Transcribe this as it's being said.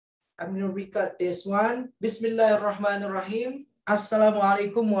I'm going to record this one. Bismillahirrahmanirrahim.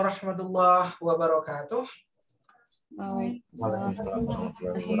 Assalamualaikum warahmatullahi wabarakatuh.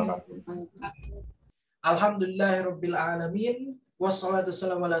 Alhamdulillahirabbil alamin. Wassalatu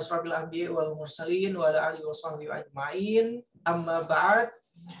wassalamu ala asrofil anbiya wal mursalin wa ala alihi wa sahbihi ajma'in. Amma ba'd.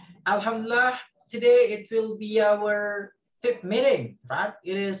 Alhamdulillah, today it will be our fifth meeting, right?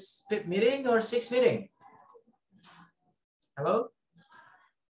 It is fifth meeting or sixth meeting? Hello?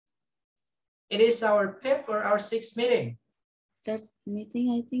 It is our fifth or our sixth meeting? Third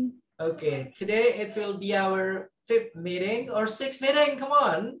meeting, I think. Okay, today it will be our fifth meeting or sixth meeting. Come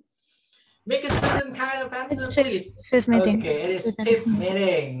on. Make a certain kind of answer, please. Fifth meeting. Okay, it is fifth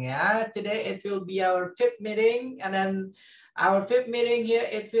meeting. Yeah, today it will be our fifth meeting, and then our fifth meeting here,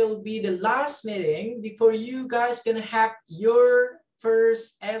 it will be the last meeting before you guys gonna have your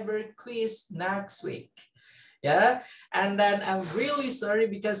first ever quiz next week. Yeah, and then I'm really sorry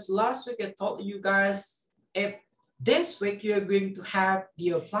because last week I told you guys if this week you're going to have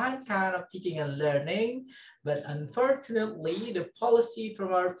the applied kind of teaching and learning, but unfortunately the policy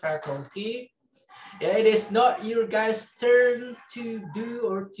from our faculty, it is not your guys' turn to do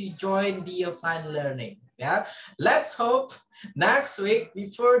or to join the applied learning. Yeah, let's hope next week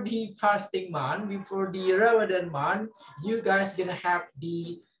before the fasting month, before the Ramadan month, you guys gonna have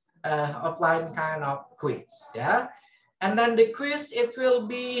the offline kind of quiz. Yeah, and then the quiz, it will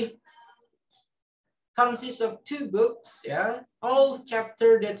be consists of two books, yeah, all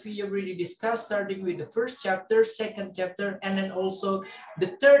chapter that we already discussed, starting with the first chapter, second chapter, and then also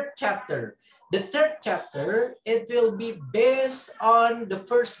the third chapter. The third chapter, it will be based on the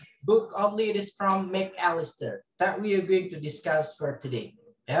first book only. It is from McAllister that we are going to discuss for today,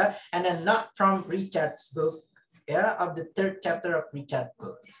 yeah, and then not from Richard's book, yeah, of the third chapter of Richard's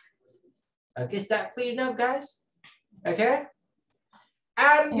book. Okay, is that clear enough, guys? Okay.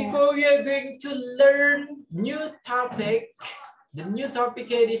 And before we are going to learn new topic, the new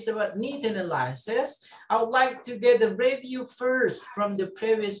topic here is about need analysis. I would like to get a review first from the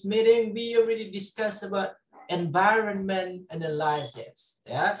previous meeting. We already discussed about environment analysis.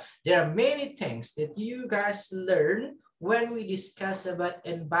 Yeah, there are many things that you guys learn when we discuss about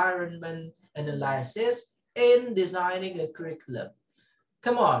environment analysis in designing a curriculum.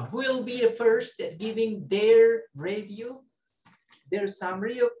 Come on, who will be the first at giving their review? Their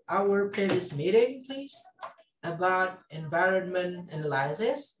summary of our previous meeting, please, about environment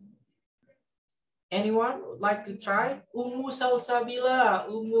analysis. Anyone would like to try? Umu Salsabila.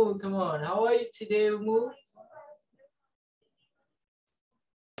 Umu, come on. How are you today, Umu?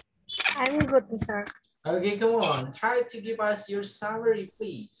 I'm good, sir. Okay, come on. Try to give us your summary,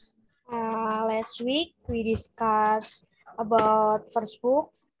 please. Last week, we discussed about first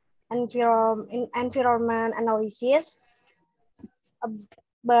book, environment analysis,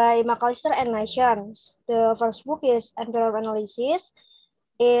 by McAllister and Nations. The first book is Environment Analysis.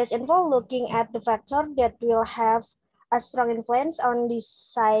 Is involved looking at the factor that will have a strong influence on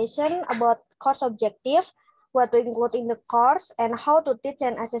decision about course objective, what to include in the course, and how to teach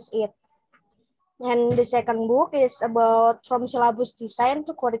and assess it. And the second book is about from syllabus design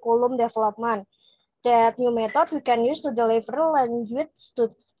to curriculum development. That new method we can use to deliver language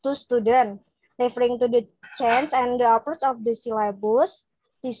to students. Referring to the change and the approach of the syllabus,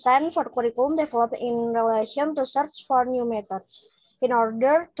 design for curriculum developed in relation to search for new methods in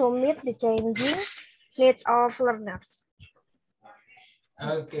order to meet the changing needs of learners.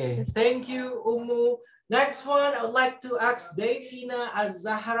 Okay, thank you, Umu. Next one, I would like to ask Devina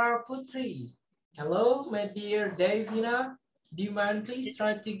Azahara Putri. Hello, my dear Devina. Do you mind please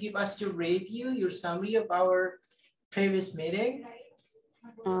try to give us your review, your summary of our previous meeting?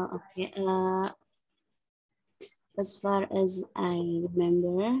 Okay. As far as I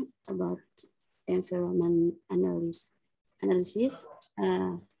remember about environment analysis,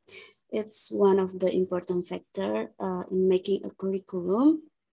 it's one of the important factor in making a curriculum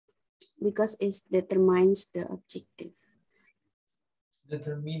because it determines the objective.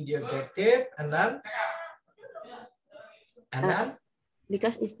 Determine the objective, and then?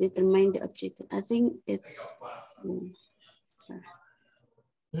 Because it's determine the objective. I think it's sorry.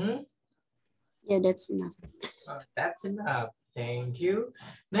 Yeah, that's enough. That's enough. Thank you.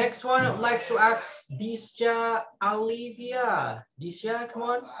 Next one, I'd like to ask Disha Olivia. Disha, come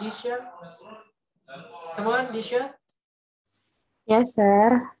on, Disha. Come on, Disha. Yes,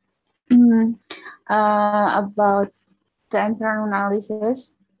 sir. About the environment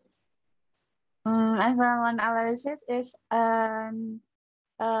analysis. Environment analysis is an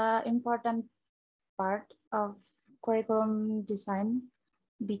important part of curriculum design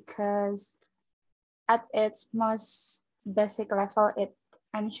because at its most basic level, it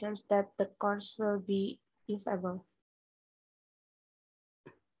ensures that the course will be usable.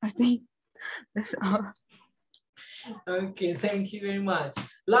 I think that's all. Okay, thank you very much.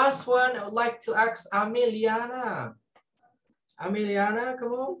 Last one, I would like to ask Ameliana. Ameliana,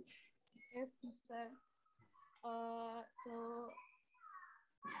 come on. Yes, Mister. So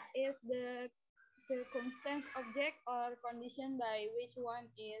is the circumstance, object, or condition by which one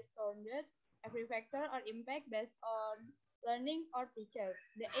is surrounded, every factor or impact based on learning or teacher.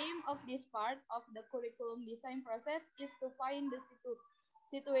 The aim of this part of the curriculum design process is to find the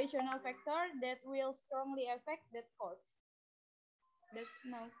situational factor that will strongly affect that course. That's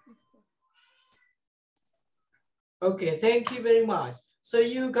now, Mister. Okay, thank you very much. So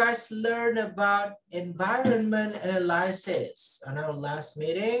you guys learn about environment analysis on our last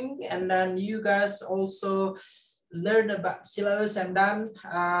meeting, and then you guys also learn about syllabus and then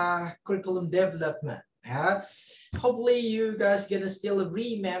curriculum development. Yeah, hopefully you guys gonna still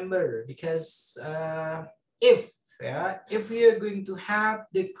remember, because if we are going to have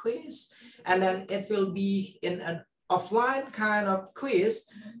the quiz, and then it will be in an offline kind of quiz,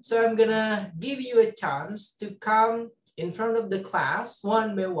 so I'm gonna give you a chance to come in front of the class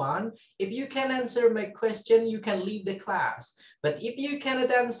one by one. If you can answer my question, you can leave the class. But if you cannot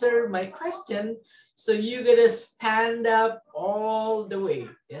answer my question, so you're gonna stand up all the way,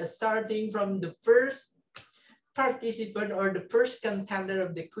 starting from the first participant or the first contender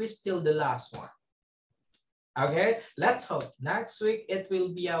of the quiz till the last one. Okay, let's hope next week it will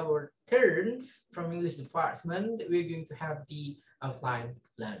be our turn from English department. We're going to have the offline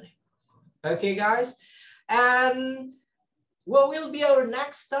learning. Okay, guys, and what will be our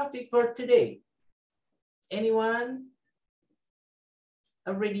next topic for today? Anyone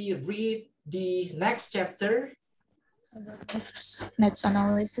already read the next chapter? Needs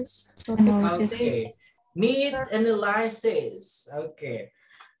analysis. Okay, need analysis. Okay.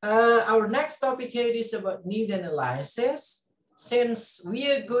 Our next topic here is about need analysis. Since we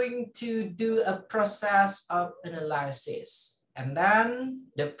are going to do a process of analysis, and then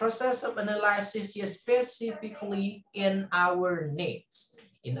the process of analysis is specifically in our needs,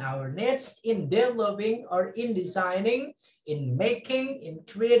 in developing or in designing, in making, in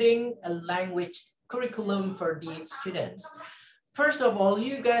creating a language curriculum for the students. First of all,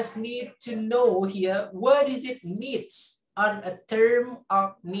 you guys need to know here, what is it needs on a term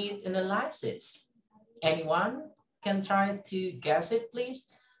of need analysis? Anyone can try to guess it,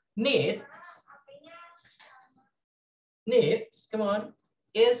 please? Needs, come on,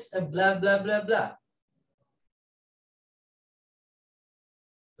 is a blah, blah, blah, blah.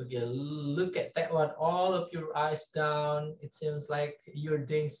 Okay, look at that one, all of your eyes down. It seems like you're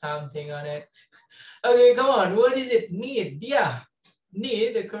doing something on it. Okay, come on, what is it? Need, yeah.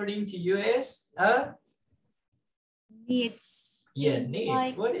 Need, according to you, is a? Needs. Yeah, needs.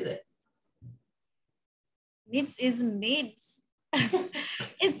 Like, what is it? Needs is needs.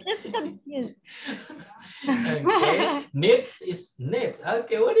 it's confused. Okay, needs is needs.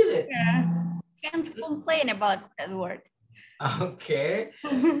 Okay, what is it? Yeah. Can't complain about that word. Okay.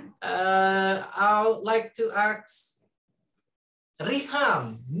 I would like to ask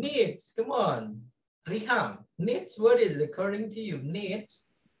Riham, needs, come on. Riham, needs, what is it according to you?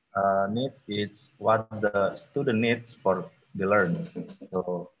 Needs? Need is what the student needs for the learning.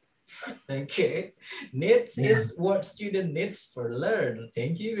 So, okay, needs is what student needs for learn.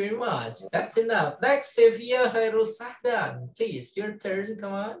 Thank you very much. That's enough. Next, Sevia Hairul Sahdan, please, your turn,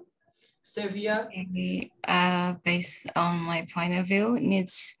 come on. Sevia? Maybe based on my point of view,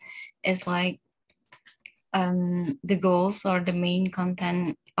 needs is like the goals or the main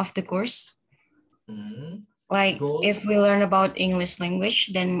content of the course. Mm-hmm. Like goals. If we learn about English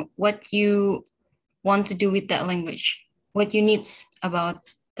language, then what you want to do with that language, what you need about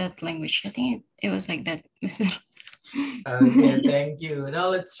that language. I think it was like that, Mr. Okay, thank you. Now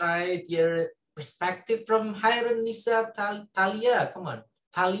let's try your perspective from Hiram Nisa Talia. Come on.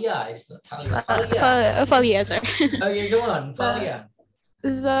 Talia is not Talia. Falia, sir. Okay, come on, Falia.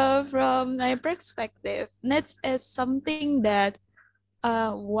 So from my perspective, needs is something that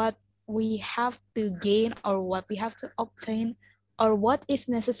what we have to gain or what we have to obtain or what is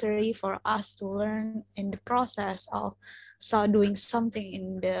necessary for us to learn in the process of doing something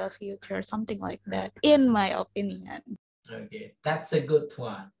in the future, something like that, in my opinion. Okay, that's a good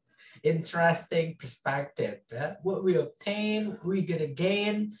one. Interesting perspective. What we obtain, we're gonna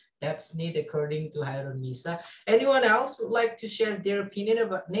gain. That's need according to Hiram Nisa. Anyone else would like to share their opinion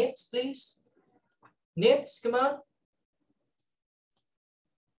about needs, please? Needs, come on.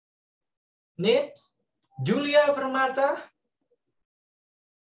 Needs. Julia Permata.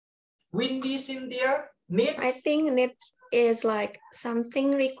 Windy Cynthia. Needs? I think needs is like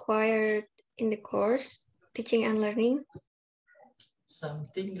something required in the course, teaching and learning.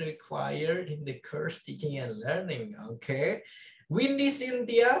 Something required in the course, teaching and learning. Okay. Windy,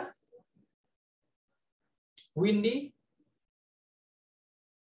 Cynthia? Windy?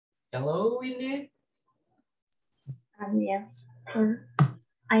 Hello, Windy? Yes.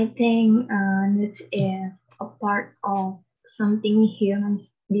 I think needs is a part of something humans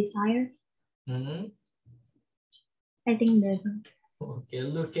desire. Hmm? I think that's Okay,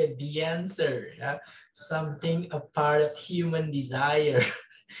 look at the answer. Yeah? Something a part of human desire.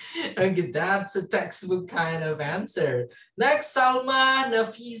 Okay, that's a textbook kind of answer. Next, Salma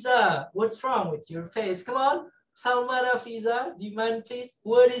Nafiza. What's wrong with your face? Come on, Salma Nafiza. Do you mind, please?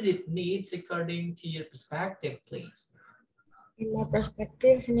 What is it needs according to your perspective, please? In my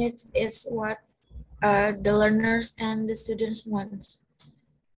perspective, needs is what the learners and the students want.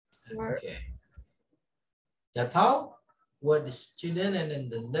 Okay. That's all? What the student and then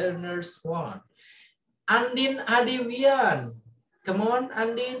the learners want. Andin Adiwian. Come on,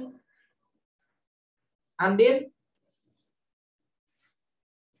 Andin. Andin?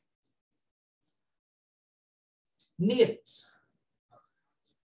 Needs.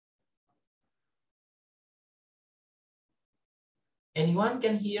 Anyone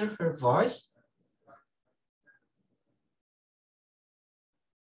can hear her voice?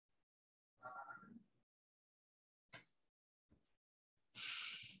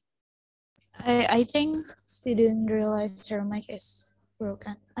 I think she didn't realize her mic is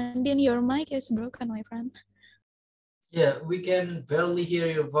broken. And then your mic is broken, my friend. Yeah, we can barely hear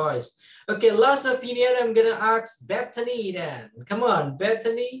your voice. Okay, last opinion, I'm gonna ask Bethany then. Come on,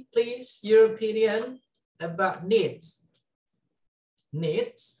 Bethany, please, your opinion about needs.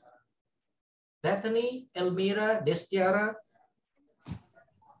 Needs? Bethany, Elmira, Destiara?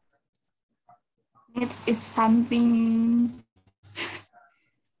 Needs is something.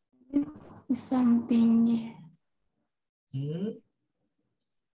 It's something. Need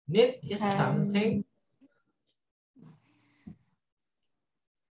is something.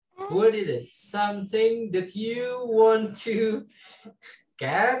 What is it? Something that you want to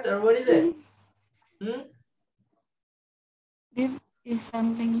get, or what is it? It is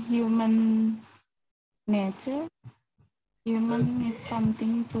something human nature. Human needs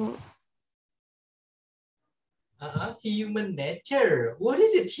something to. Human nature. What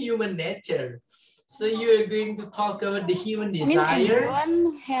is it, human nature? So you are going to talk about the human desire?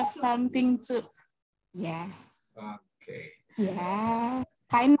 Everyone have something to. Yeah. Okay. Yeah.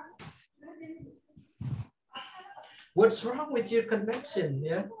 Kind. What's wrong with your connection?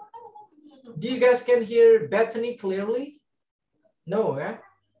 Yeah. Do you guys can hear Bethany clearly? No, yeah?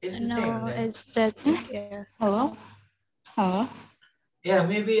 It's the same. Then. It's static. Yeah. Hello? Hello? Yeah,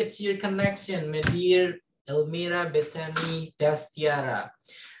 maybe it's your connection, my dear Elmira, Bethany, Destiara.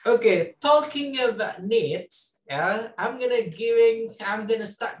 Okay, talking about needs, yeah, I'm gonna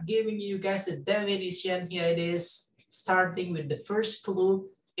start giving you guys a definition. Here it is, starting with the first clue.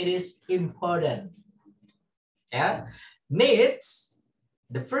 It is important. Yeah, needs.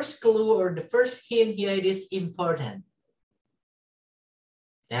 The first clue or the first hint here, it is important.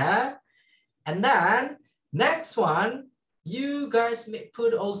 Yeah, and then next one, you guys may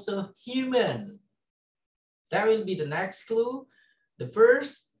put also human. That will be the next clue. The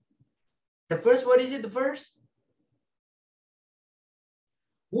first, what is it? The first?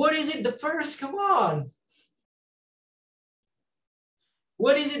 What is it? The first? Come on.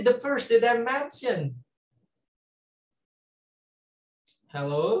 What is it? The first that I mentioned?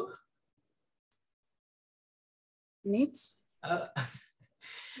 Hello? Needs.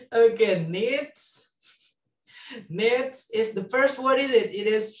 Okay, needs. Needs is the first. What is it? It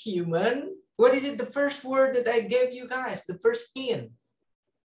is human. What is it? The first word that I gave you guys. The first hint.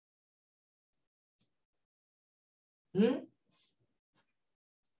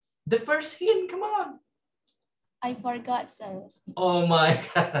 The first hint. Come on. I forgot, sir. Oh my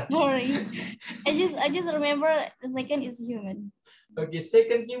God. Sorry. I just remember the second is human. Okay,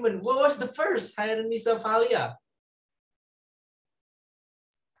 second human. What was the first? Hayanisa Falia.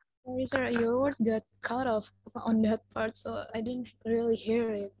 Sorry, sir, your word got cut off on that part, so I didn't really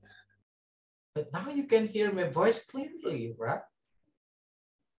hear it. But now you can hear my voice clearly, right?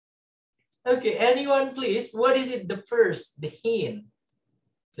 Okay, anyone please, what is it the first, the hint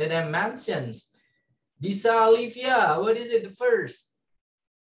that I mentioned? Disa Olivia, what is it the first?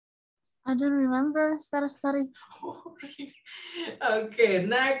 I don't remember, sorry. Okay,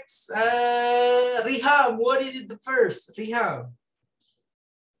 next, Riham, what is it the first, Riham?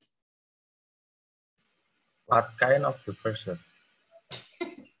 What kind of the person?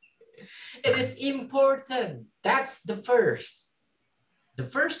 It is important. That's the first. The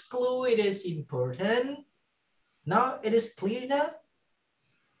first clue, it is important. Now it is clear enough.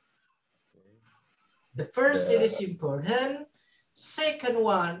 The first, it is important. Second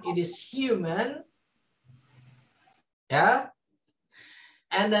one, it is human. Yeah.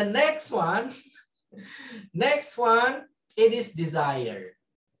 And the next one, it is desire.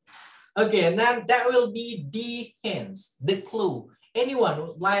 Okay, now that will be the hints, the clue. Anyone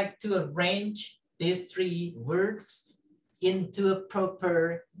would like to arrange these three words into a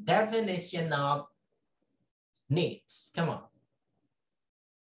proper definition of needs? Come on.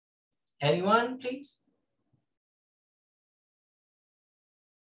 Anyone, please?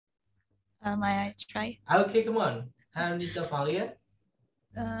 May I try? Okay, come on. Hadi, Sofian.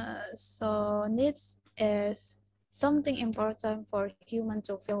 So needs is something important for humans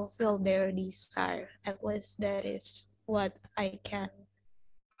to fulfill their desire. At least that is what I can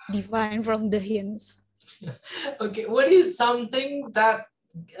define from the hints. Okay, what is something that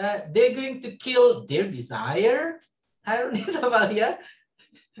they're going to kill their desire? Hadi, Sofian.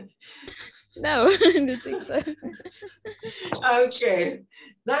 No, I don't think so. Okay,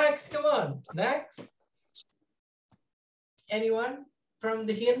 next, come on, next. Anyone from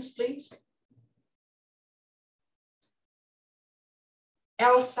the hints, please?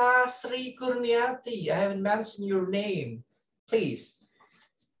 Elsa Sri Kurniati, I haven't mentioned your name. Please.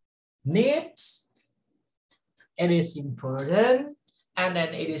 Needs, it is important, and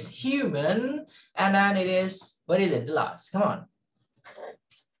then it is human, and then it is, what is it, the last? Come on.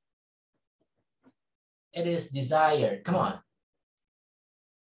 It is desire. Come on.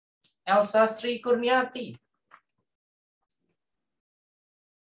 Elsa Sri Kurniati.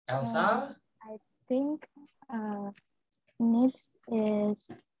 Elsa? I think needs is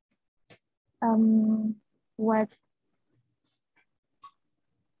what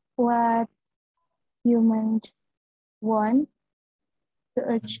humans want to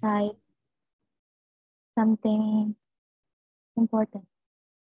achieve something important.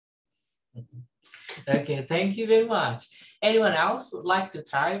 Okay, thank you very much. Anyone else would like to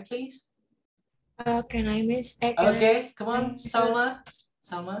try, please? Can I miss? Okay, come on, Salma.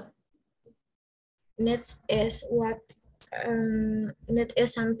 Salma. Needs is need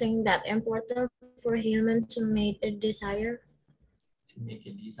is something that important for human to make a desire. To make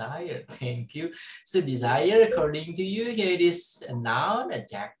a desire, thank you. So desire, according to you, here it is a noun,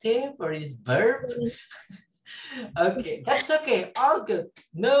 adjective, or is verb? Okay, that's okay, all good.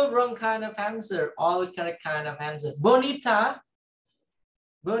 No wrong kind of answer, all correct kind of answer. Bonita,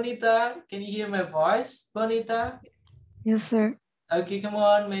 Bonita, can you hear my voice, Bonita? Yes, sir. Okay, come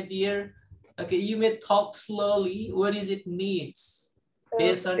on, my dear. Okay, you may talk slowly. What is it needs?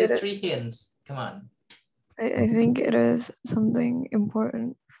 Based on the three hints. Come on. I think it is something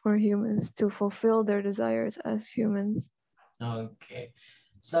important for humans to fulfill their desires as humans. Okay.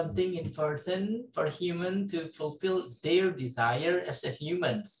 Something important for human to fulfill their desire as a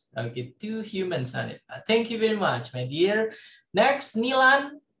humans. Okay, two humans on it. Thank you very much, my dear. Next,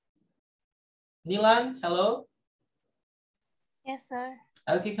 Nilan. Nilan, hello. Yes, sir.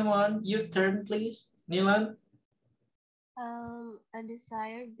 Okay, come on. Your turn, please. Nilan. A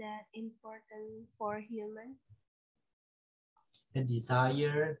desire that important for human. A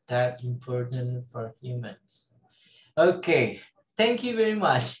desire that important for humans. Okay. Thank you very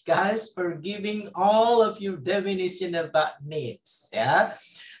much, guys, for giving all of your definition about needs. Yeah.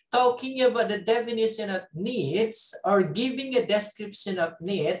 Talking about the definition of needs or giving a description of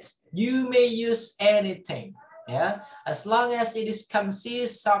needs, you may use anything. Yeah, as long as it is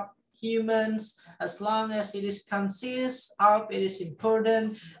consists of humans, as long as it is consists of, it is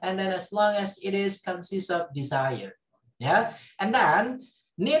important, and then as long as it is consists of desire. Yeah, and then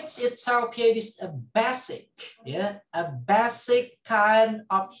needs itself here is a basic, yeah, a basic kind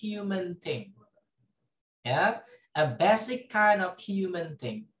of human thing. Yeah, a basic kind of human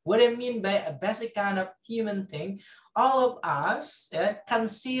thing. What I mean by a basic kind of human thing, all of us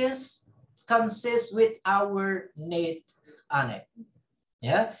consists with our need on it.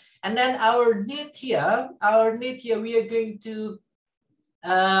 Yeah, and then our need here, we are going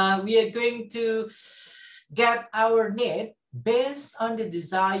to get our need based on the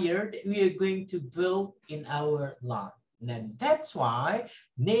desire that we are going to build in our life. And that's why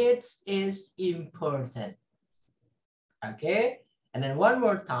needs is important. Okay, and then one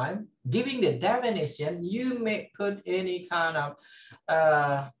more time, giving the definition, you may put any kind of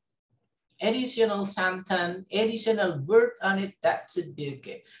additional sentence, additional word on it, that should be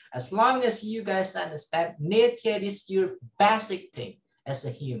okay. As long as you guys understand, need here is your basic thing as a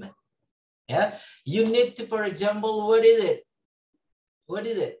human. Yeah, you need to, for example, what is it? What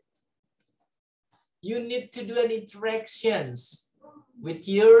is it? you need to do an interactions with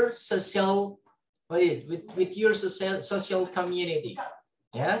your social, with your social community.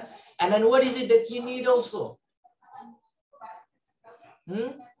 Yeah. And then what is it that you need also?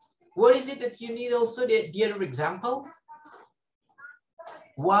 What is it that you need also? The other example?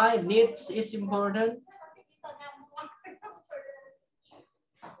 Why needs is important?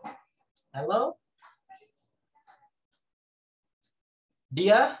 Hello?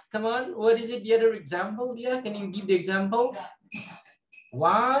 Dia, come on. What is it? The other example, Dia? Can you give the example?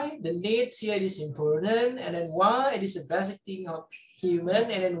 Why the needs here is important, and then why it is a basic thing of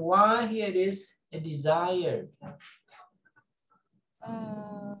human, and then why here it is a desire.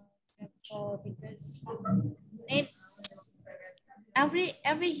 Because needs,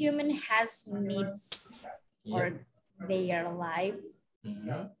 every human has needs for their life,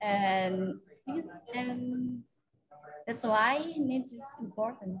 and that's why needs is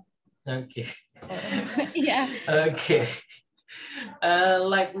important. Okay. Yeah. Okay.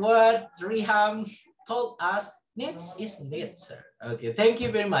 Like what Riham told us, needs is needs, sir. Okay, thank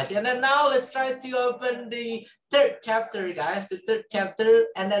you very much. And then now let's try to open the third chapter, guys, the third chapter.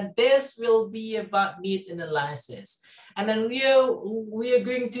 And then this will be about need analysis. And then we are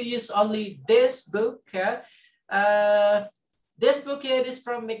going to use only this book. This book here is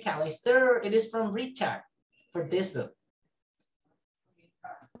from McAllister. It is from Richard for this book.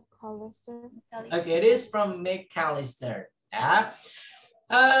 Okay, it is from McAllister. Yeah.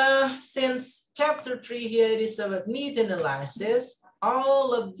 Since chapter 3 here is about need analysis,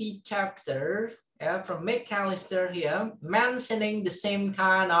 all of the chapter from McAllister here mentioning the same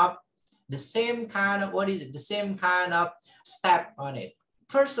kind of what is it? The same kind of step on it.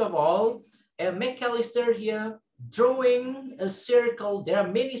 First of all, McAllister here drawing a circle. There are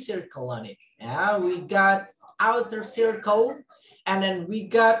many circles on it. Yeah, we got outer circle. And then we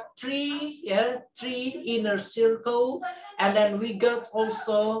got three inner circle, and then we got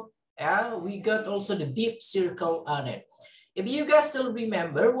also the deep circle on it. If you guys still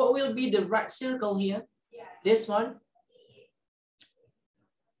remember, what will be the right circle here? This one.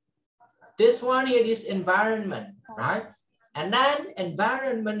 This one here is environment, right? And then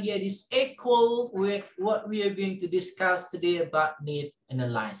environment here is equal with what we are going to discuss today about need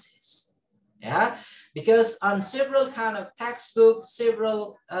analysis. Yeah. Because on several kind of textbooks,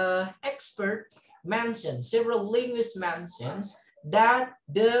 several experts mention, several linguists mentions that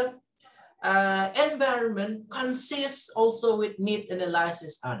the environment consists also with need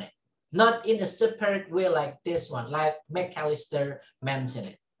analysis on it, not in a separate way like this one, like McAllister mentioned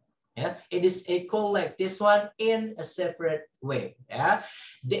it. Yeah, it is equal like this one in a separate way. Yeah,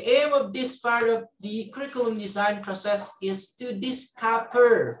 the aim of this part of the curriculum design process is to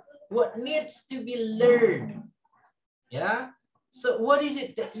discover what needs to be learned. Yeah. So what is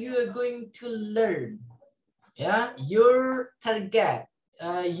it that you are going to learn? Yeah. Your target,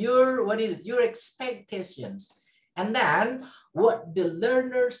 your expectations, and then what the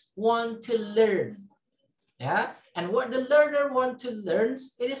learners want to learn. Yeah. And what the learner want to learn,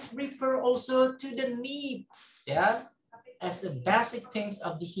 it is refer also to the needs. Yeah. As the basic things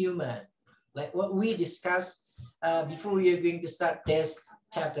of the human, like what we discussed before we are going to start this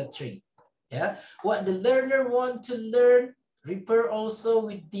chapter 3. Yeah, what the learner want to learn refer also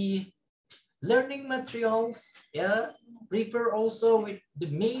with the learning materials. Yeah, refer also with the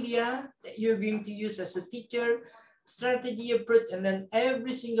media that you're going to use as a teacher, strategy approach, and then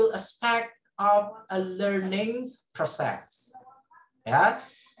every single aspect of a learning process. Yeah.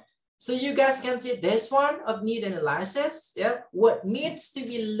 So you guys can see this one of need analysis. Yeah, what needs to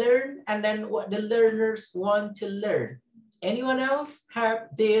be learned, and then what the learners want to learn. Anyone else have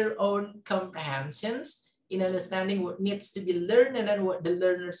their own comprehensions in understanding what needs to be learned and then what the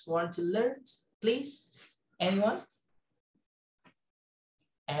learners want to learn? Please, anyone?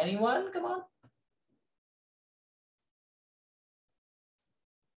 Anyone? Come on.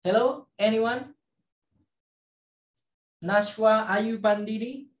 Hello, anyone? Nashwa, Ayu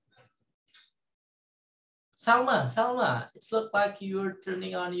Bandiri? Salma, it looks like you're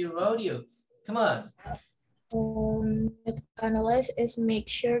turning on your audio. Come on. Analyze is make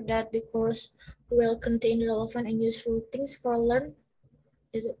sure that the course will contain relevant and useful things for learn.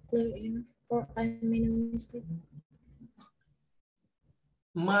 Is it clear enough, or I made a mistake?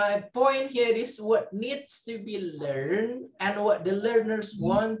 My point here is what needs to be learned and what the learners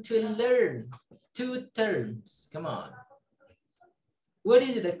want to learn. Two terms. Come on. What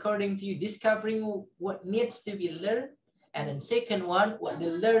is it according to you? Discovering what needs to be learned, and then second one, what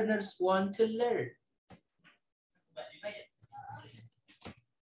the learners want to learn.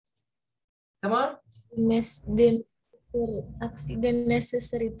 Come on. The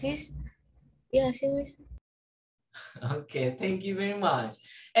necessities Yes, yes. Okay, thank you very much.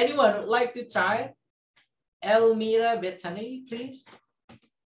 Anyone would like to try? Elmira, Bethany, please.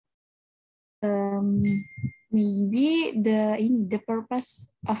 Maybe the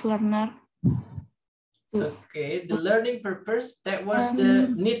purpose of learner. Okay, the learning purpose, that was the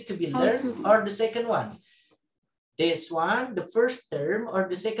need to be learned, or the second one? This one, the first term or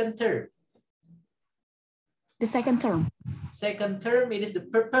the second term? The second term. Second term, it is the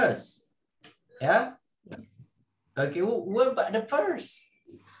purpose. Yeah? Okay, what about the first?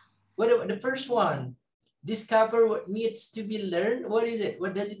 What about the first one? Discover what needs to be learned. What is it?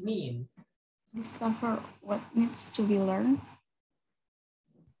 What does it mean? Discover what needs to be learned.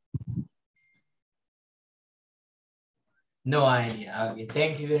 No idea. Okay,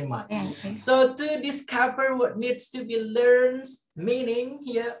 thank you very much. Yeah, so to discover what needs to be learned, meaning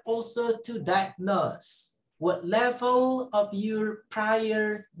here also to diagnose what level of your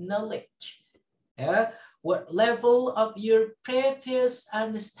prior knowledge, yeah? What level of your previous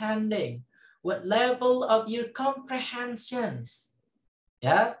understanding, what level of your comprehensions,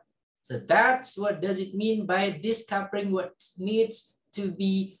 yeah? So that's what does it mean by discovering what needs to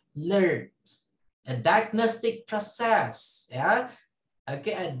be learned. A diagnostic process, yeah?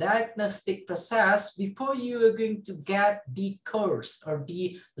 Okay, a diagnostic process before you are going to get the course or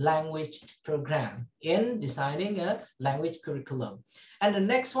the language program in designing a language curriculum. And the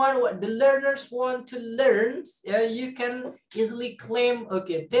next one, what the learners want to learn, you can easily claim,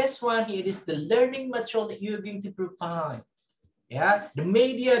 okay, this one here is the learning material that you're going to provide. Yeah, the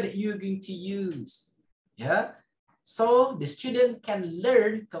media that you're going to use. Yeah. So the student can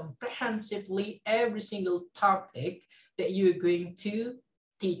learn comprehensively every single topic that you're going to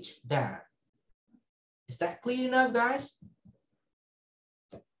teach them. Is that clear enough, guys?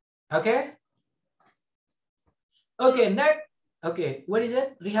 Okay. Okay, next. Okay, what is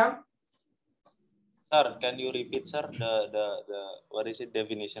it, Riham? Sir, can you repeat, sir, the what is it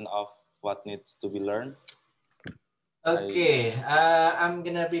definition of what needs to be learned? Okay, I'm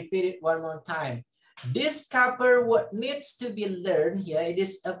gonna repeat it one more time. Discover what needs to be learned here. It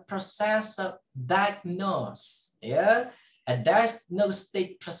is a process of diagnose, yeah, a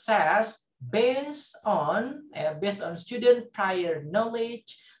diagnostic process based on student prior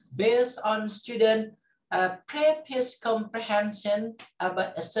knowledge, based on student previous comprehension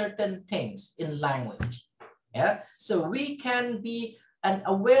about a certain things in language. Yeah, so we can be an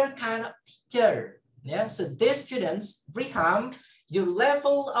aware kind of teacher. Yeah, so these students, Riham, your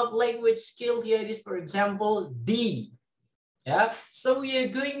level of language skill here is, for example, D. Yeah, so we are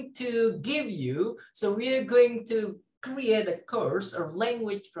going to give you, so we are going to create a course or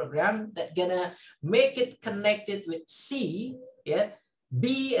language program that gonna make it connected with C, yeah,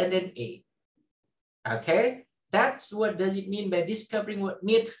 B, and then A. Okay, that's what does it mean by discovering what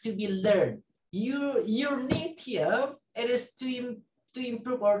needs to be learned. Your need here, it is to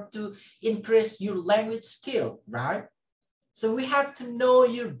improve or to increase your language skill, right? So we have to know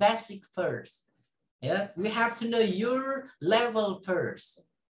your basic first. Yeah, we have to know your level first.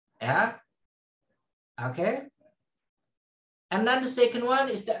 Yeah, okay. And then the second one,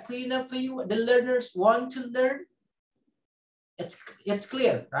 is that clear enough for you? What the learners want to learn? It's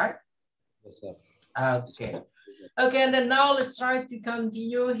clear, right? Yes, sir. Okay. Okay, and then now let's try to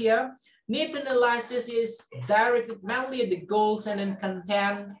continue here. Need analysis is directed mainly at the goals and then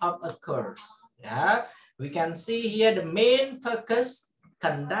content of a course. Yeah, we can see here the main focus: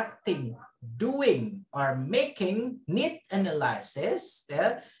 conducting, doing, or making need analysis.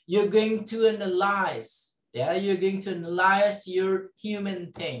 Yeah, you're going to analyze. Yeah, you're going to analyze your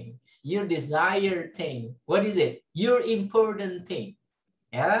human thing, your desired thing. What is it? Your important thing.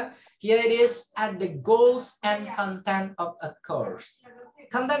 Yeah, here it is at the goals and content of a course.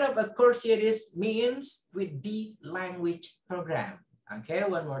 Content of a course here is means with the language program. Okay,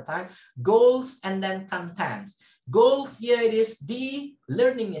 one more time. Goals and then contents. Goals here it is the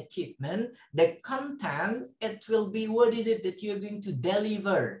learning achievement. The content, it will be what is it that you're going to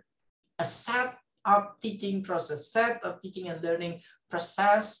deliver. A set of teaching process, set of teaching and learning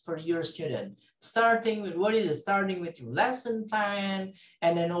process for your student. Starting with what is it? Starting with your lesson plan,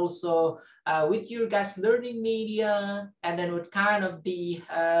 and then also with your guys' learning media, and then what kind of the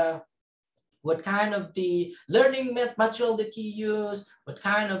learning material that you use, what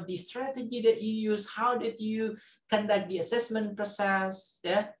kind of the strategy that you use, how did you conduct the assessment process.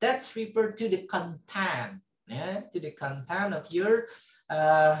 Yeah, that's referred to the content. Yeah, to the content of your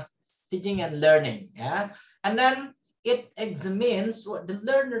teaching and learning. Yeah, and then it examines what the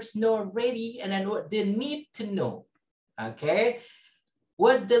learners know already and then what they need to know. Okay,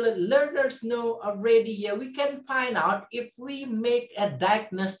 what the learners know already here, we can find out if we make a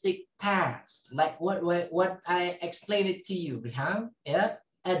diagnostic task, like what I explained it to you, Riham, yeah,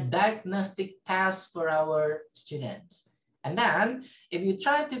 a diagnostic task for our students. And then if you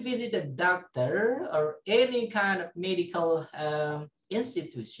try to visit a doctor or any kind of medical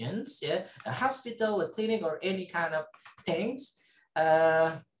institutions, yeah, a hospital, a clinic, or any kind of things,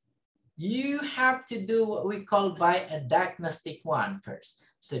 you have to do what we call by a diagnostic one first.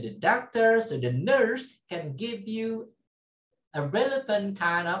 So the doctor, so the nurse can give you a relevant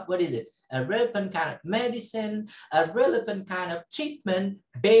kind of, what is it? A relevant kind of medicine, a relevant kind of treatment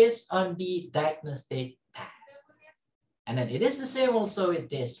based on the diagnostic task. And then it is the same also with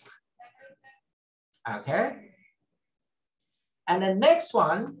this one. Okay. And the next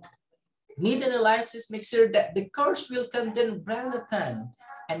one, need analysis, make sure that the course will contain relevant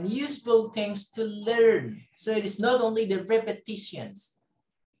and useful things to learn. So it is not only the repetitions.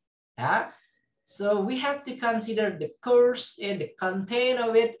 Yeah? So we have to consider the course and the content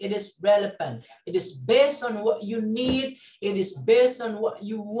of it. It is relevant. It is based on what you need. It is based on what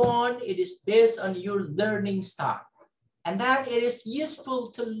you want. It is based on your learning style. And that it is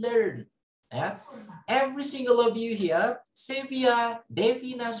useful to learn. Yeah? Every single of you here, Sevia,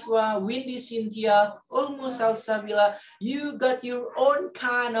 Devi Naswa, Windy Cynthia, Almost Alsabila, you got your own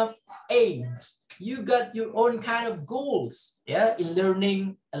kind of aims. You got your own kind of goals, yeah, in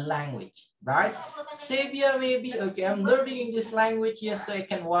learning a language, right? Sevia maybe, okay, I'm learning English language here so I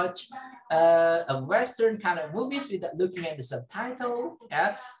can watch a Western kind of movies without looking at the subtitle,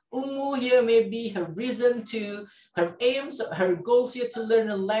 yeah? Umu here may be her reason to, her aims, her goals here to learn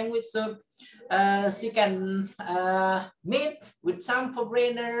a language. So she can meet with some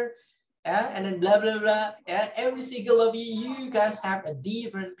foreigner, and then blah, blah, blah. Every single of you guys have a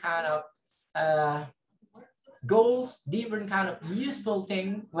different kind of goals, different kind of useful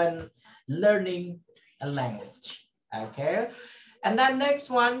thing when learning a language, okay? And then next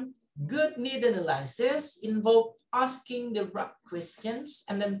one, good need analysis involve asking the right questions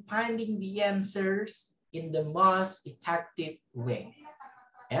and then finding the answers in the most effective way.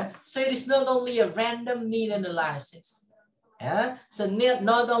 Yeah, so it is not only a random need analysis. Yeah, so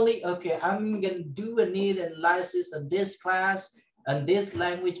not only, okay, I'm gonna do a need analysis on this class, on this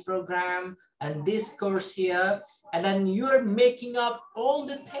language program, and this course here, and then you're making up all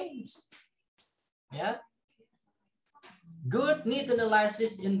the things. Yeah. Good need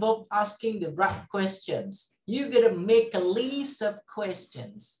analysis involves asking the right questions. You gotta make a list of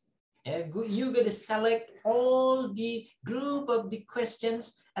questions. Yeah, you gotta select all the group of the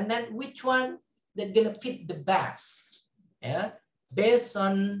questions and then which one they're gonna fit the best. Yeah, based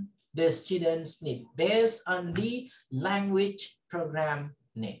on the student's need, based on the language program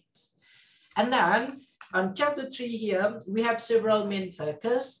needs. And then on chapter 3 here, we have several main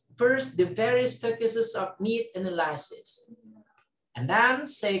focus. First, the various focuses of need analysis. And then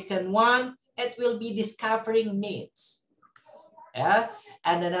second one, it will be discovering needs. Yeah.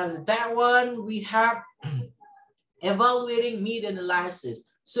 And then after that one, we have evaluating need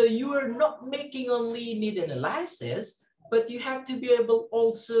analysis. So you are not making only need analysis, but you have to be able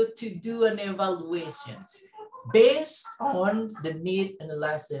also to do an evaluations based on the need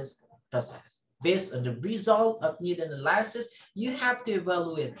analysis process. Based on the result of need analysis, you have to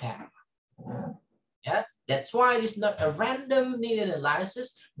evaluate that. Yeah, that's why it's not a random need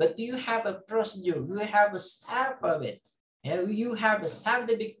analysis, but you have a procedure, you have a step of it. Yeah, you have a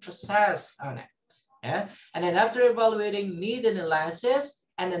scientific process on it. Yeah, and then after evaluating need analysis,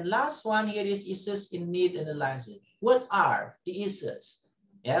 and then last one here is issues in need analysis. What are the issues?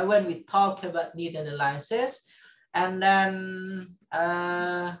 Yeah, when we talk about need analysis, and then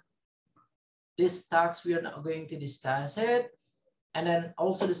this talks, we are not going to discuss it. And then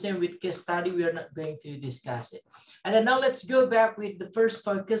also the same with case study, we are not going to discuss it. And then now let's go back with the first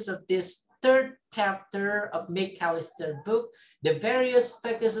focus of this third chapter of McAllister book, the various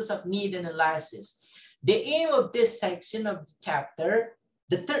focuses of need analysis. The aim of this section of the chapter,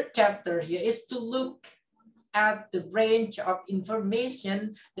 the third chapter here, is to look at the range of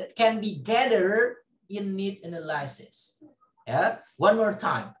information that can be gathered in need analysis. Yeah, one more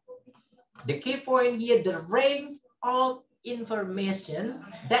time. The key point here, the range of information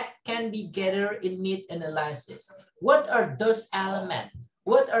that can be gathered in need analysis. What are those elements?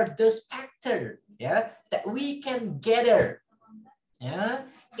 What are those factors, yeah, that we can gather, yeah,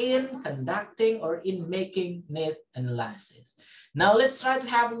 in conducting or in making need analysis? Now let's try to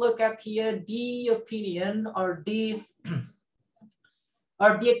have a look at here the opinion or the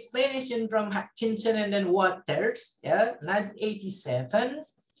explanation from Hutchinson and then Waters, yeah, 1987.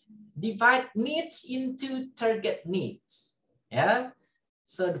 Divide needs into target needs. Yeah,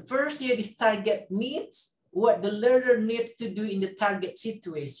 So the first here is target needs, what the learner needs to do in the target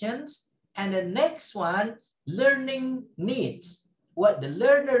situations. And the next one, learning needs, what the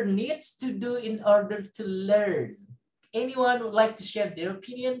learner needs to do in order to learn. Anyone would like to share their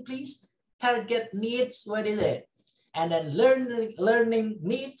opinion, please? Target needs, what is it? And then learning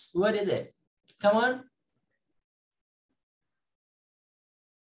needs, what is it? Come on.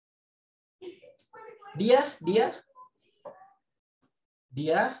 Dia?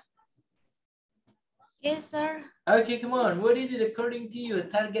 Yes, sir. Okay, come on. What is it according to you?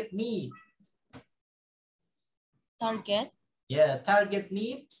 Target need. Target? Yeah, target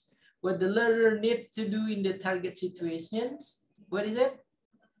needs. What the learner needs to do in the target situations. What is it?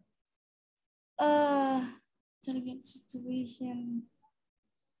 Target situation.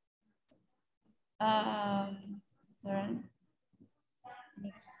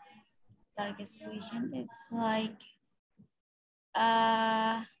 Next target situation. It's like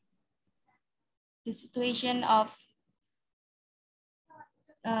the situation of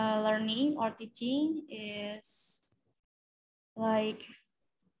learning or teaching is like,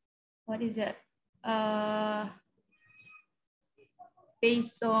 what is it?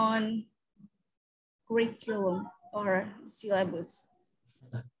 Based on curriculum or syllabus.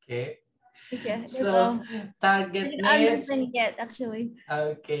 Okay. Okay, that's So all. target I didn't needs. understand yet, actually.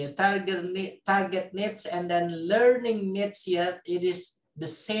 Okay, target needs and then learning needs here. It is the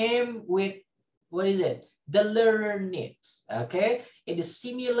same with, what is it? The learner needs. Okay, it is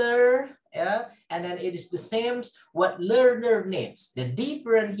similar, yeah, and then it is the same what learner needs. The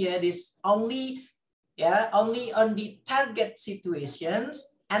difference here is only, yeah, only on the target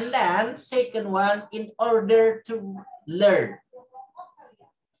situations, and then second one, in order to learn.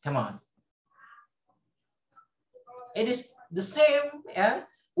 Come on. It is the same, yeah.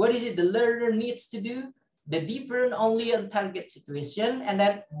 What is it the learner needs to do? The different only on target situation, and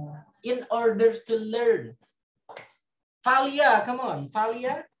then in order to learn. Valia, come on,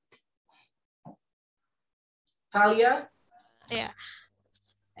 Valia. Yeah.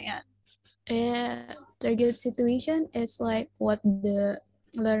 Target situation is like what the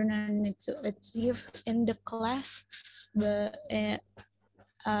learner needs to achieve in the class, but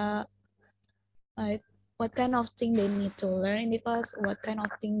like what kind of thing they need to learn in the class, what kind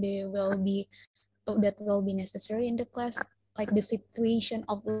of thing they will be that will be necessary in the class, like the situation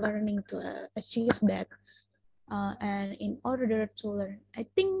of learning to achieve that. And in order to learn, I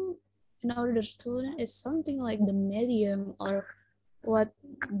think in order to learn is something like the medium or what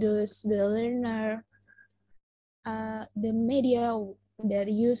does the learner, the media that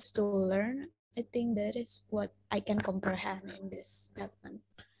used to learn. I think that is what I can comprehend in this statement.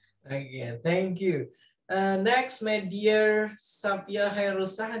 Okay, thank you. Next, my dear Safia Hairul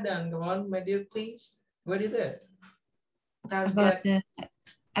Sahdan. Come on, my dear, please. What is it?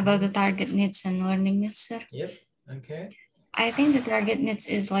 About the target needs and learning needs, sir. Yep. Okay. I think the target needs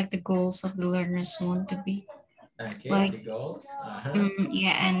is like the goals of the learners want to be. Okay, like, the goals.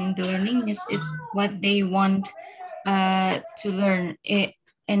 Yeah, and the learning needs it's what they want to learn.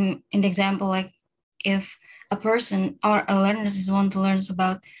 In the example, like if a person or a learner is want to learn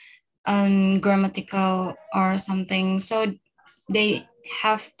about grammatical or something, so they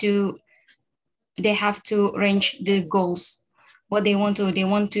have to range the goals. What they want to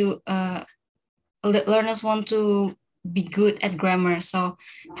learners want to be good at grammar. So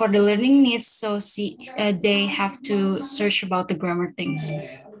for the learning needs, so they have to search about the grammar things,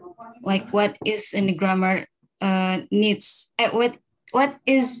 like what is in the grammar needs. What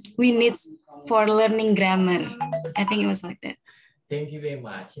is we need for learning grammar. I think it was like that. Thank you very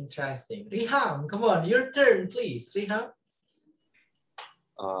much. Interesting. Riham, come on, your turn, please. Riham.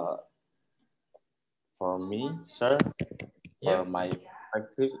 For me, sir, for my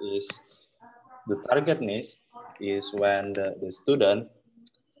perspective is the target needs is when the student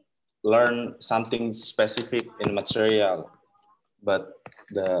learn something specific in material, but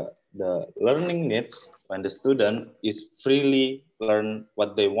the learning needs when the student is freely learn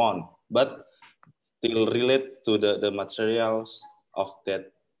what they want, but still relate to the materials of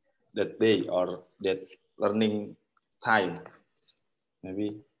that day or that learning time.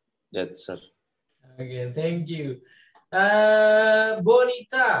 Maybe that's sir. Okay, thank you.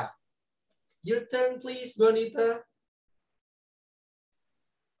 Bonita, your turn, please, Bonita.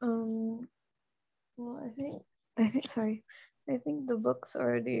 Well, I think the book's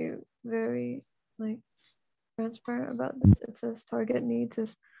already very like transparent about this. It says target needs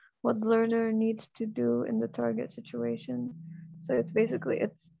is what the learner needs to do in the target situation. So it's basically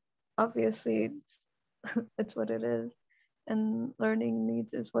obviously it's what it is. And learning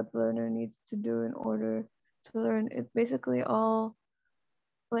needs is what the learner needs to do in order to learn. It basically all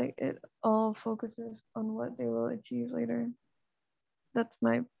like it all focuses on what they will achieve later. That's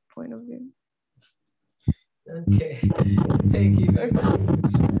my point of view. Okay, thank you very much.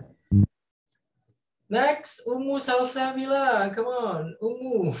 Next, Umu Salsabila, come on,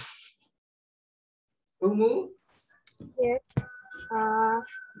 Umu. Umu? Yes.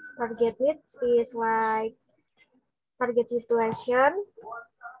 Target needs is like target situation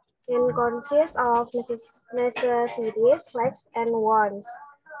and consists of necessities, likes, and wants.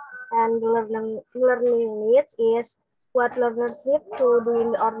 And learning needs is what learners need to do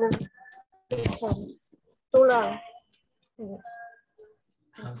in order to learn.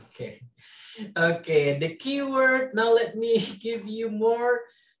 Okay. Okay, the keyword, now let me give you more.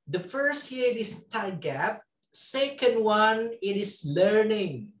 The first here is target. Second one, it is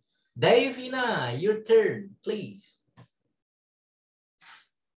learning. Davina, your turn, please.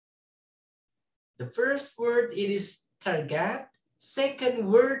 The first word, it is target. Second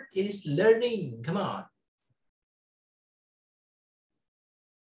word, it is learning. Come on.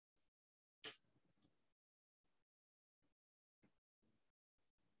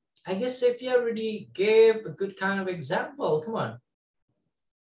 I guess if you already gave a good kind of example, come on.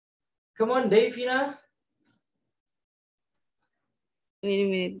 Come on, Davina. Wait a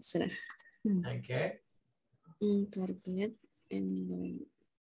minute, sir. Okay. Target and learn.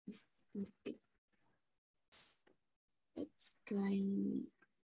 Okay. It's kind.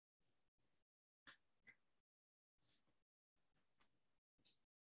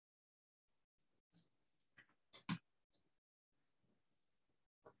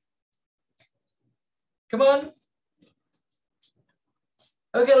 Come on.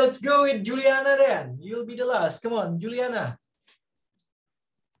 Okay, let's go with Juliana then. You'll be the last. Come on, Juliana.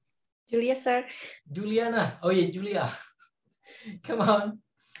 Julia, sir. Juliana. Oh yeah, Julia. Come on.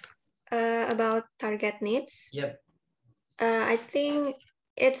 About target needs. Yep. I think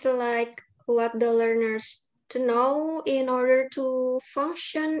it's like what the learners to know in order to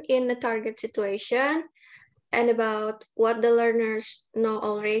function in the target situation, and about what the learners know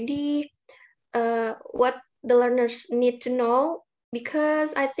already, what the learners need to know,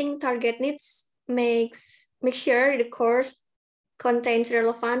 because I think target needs make sure the course contains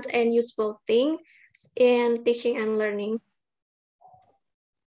relevant and useful things in teaching and learning.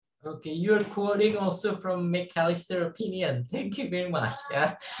 Okay, you're quoting also from McAllister opinion. Thank you very much.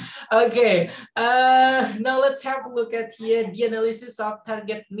 Yeah. Okay. Now let's have a look at here. The analysis of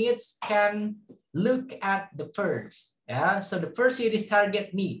target needs can look at the first. Yeah. So the first here is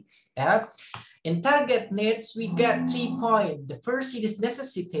target needs. Yeah. In target needs, we get 3 points. The first here is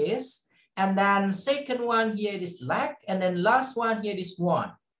necessities, and then second one here is lack, and then last one here is want.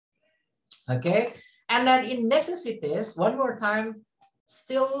 Okay. And then in necessities, one more time,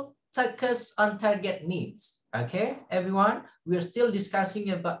 still focus on target needs. Okay, everyone, we're still discussing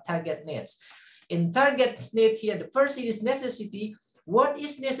about target needs. In target need here, the first is necessity. What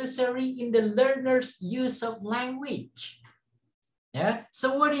is necessary in the learner's use of language? Yeah,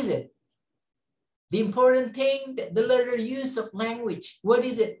 so what is it? The important thing, the learner use of language. What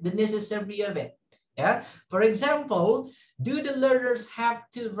is it? The necessary of it. Yeah, for example, do the learners have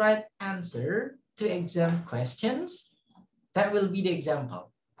to write answer to exam questions? That will be the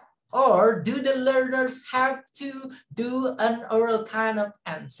example. Or do the learners have to do an oral kind of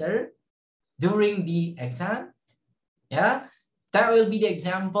answer during the exam? Yeah, that will be the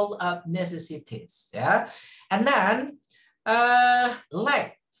example of necessities. Yeah, and then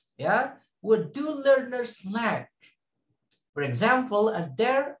lack. Yeah, what do learners lack? For example, are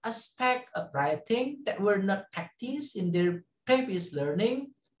there aspects of writing that were not practiced in their previous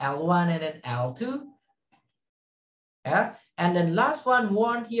learning, L1 and then L2? Yeah. And then last one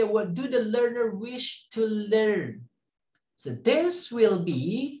here, what do the learner wish to learn? So this will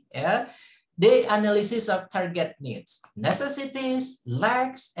be the analysis of target needs, necessities,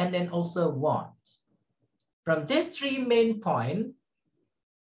 lacks, and then also wants. From these 3 main points,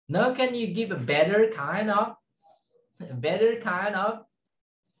 now can you give a better kind of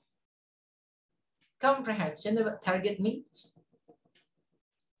comprehension about target needs?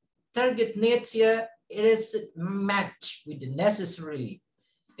 Target needs here, it is match with the necessary.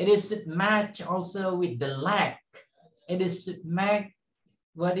 It is match also with the lack. It is match,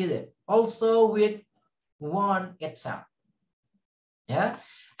 what is it? Also with want itself. Yeah.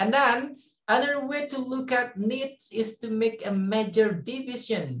 And then another way to look at needs is to make a major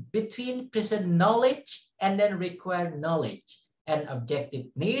division between present knowledge and then required knowledge, and objective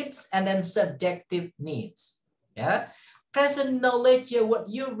needs and then subjective needs. Yeah. Present knowledge here, what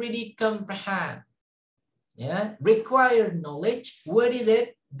you really comprehend. Yeah, required knowledge. What is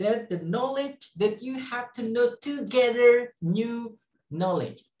it? That the knowledge that you have to know to gather new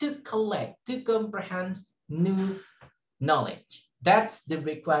knowledge, to collect, to comprehend new knowledge. That's the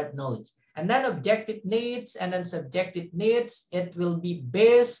required knowledge. And then objective needs and then subjective needs, it will be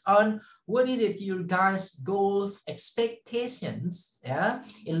based on what is it your guys' goals, expectations, yeah,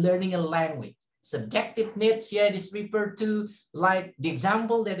 in learning a language. Subjective needs here is referred to like the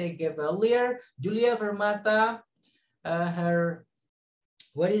example that I gave earlier. Julia Vermata, her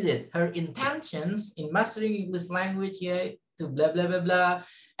intentions in mastering English language here to blah, blah, blah, blah.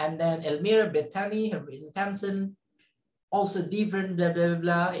 And then Elmira Bethany, her intention also different, blah, blah,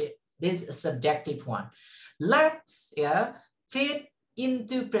 blah. This is a subjective one. Let's fit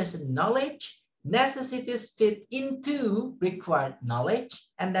into present knowledge, necessities fit into required knowledge,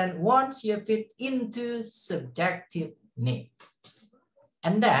 and then wants you fit into subjective needs.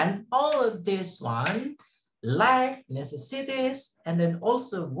 And then all of this one, like necessities, and then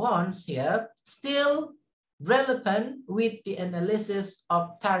also wants here, still relevant with the analysis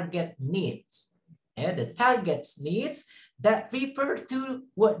of target needs. The target's needs that refer to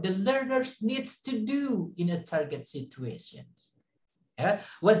what the learners needs to do in a target situations.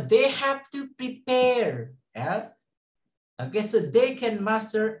 What they have to prepare. Okay, so they can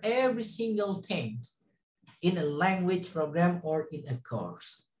master every single thing in a language program or in a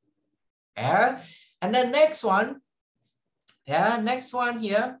course. And then next one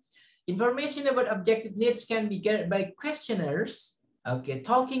here, information about objective needs can be gathered by questionnaires. Okay,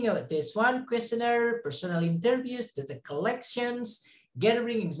 talking about this one, questionnaire, personal interviews, data collections,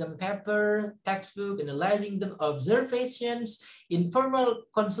 gathering exam paper, textbook, analyzing them, observations, informal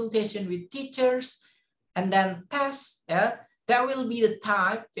consultation with teachers, and then tests. That will be the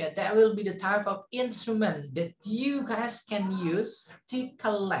type. That will be the type of instrument that you guys can use to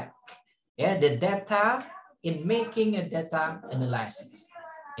collect the data in making a data analysis.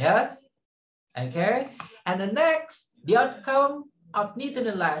 Okay. And the next, the outcome of need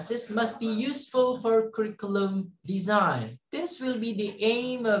analysis must be useful for curriculum design. This will be the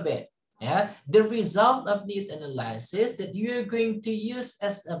aim of it. The result of need analysis that you're going to use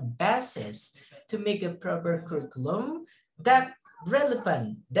as a basis to make a proper curriculum that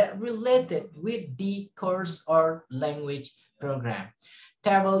relevant, that related with the course or language program.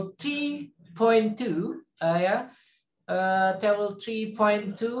 Table 3.2, table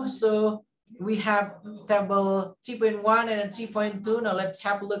 3.2. So we have table 3.1 and then 3.2. Now let's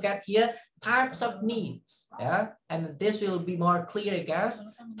have a look at here. Types of needs, and this will be more clear, I guess.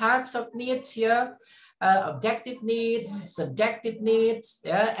 Types of needs here, objective needs, subjective needs,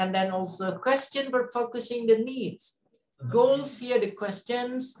 and then also question for focusing the needs. Goals here, the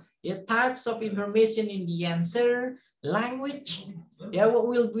questions, types of information in the answer, language, what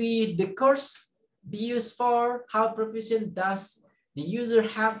will be the course be used for, how proficient does the user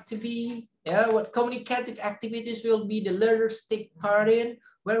have to be, what communicative activities will be the learners take part in,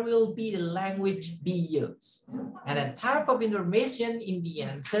 where will be the language be used, and a type of information in the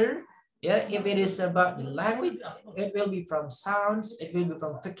answer. If it is about the language, it will be from sounds, it will be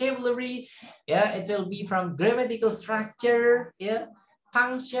from vocabulary, it will be from grammatical structure,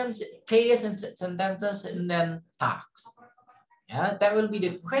 functions, phrase and sentences, and then talks. That will be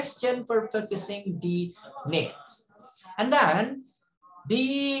the question for focusing the needs. And then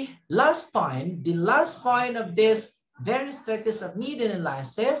the last point of this various focus of need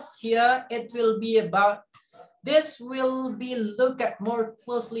analysis here, it will be about, this will be looked at more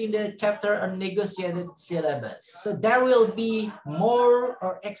closely in the chapter on negotiated syllabus. So there will be more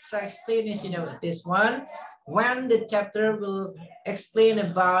or extra explanation about this one when the chapter will explain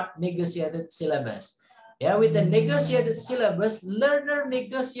about negotiated syllabus. With the negotiated syllabus, learner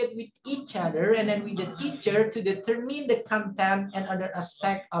negotiate with each other and then with the teacher to determine the content and other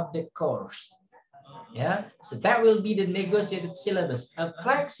aspect of the course. So that will be the negotiated syllabus, a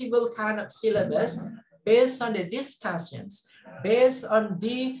flexible kind of syllabus based on the discussions, based on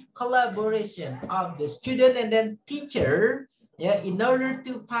the collaboration of the student and then teacher, in order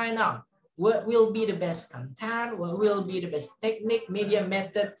to find out what will be the best content, what will be the best technique, media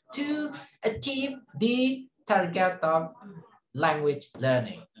method to achieve the target of language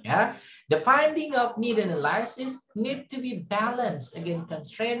learning. The finding of need analysis need to be balanced against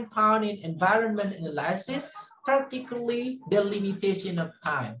constraint found in environment analysis, particularly the limitation of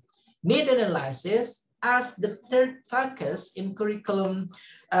time. Need analysis as the third focus in curriculum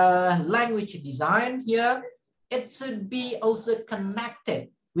language design here, it should be also connected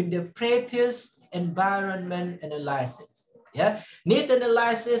with the previous environment analysis. Need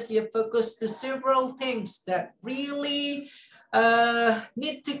analysis here focus to several things that really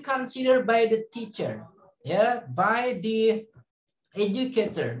need to consider by the teacher, by the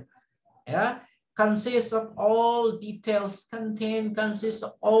educator, consists of all details content, consists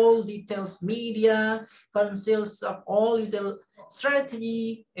of all details media, consists of all detail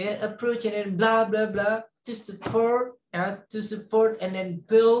strategy, approach, and then blah, blah, blah, to support and then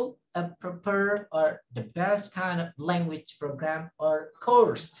build a proper or the best kind of language program or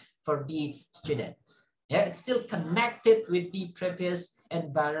course for the students. Yeah, it's still connected with the previous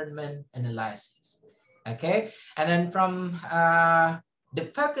environment analysis. Okay, and then from the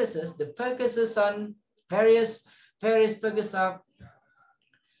focuses on various focus of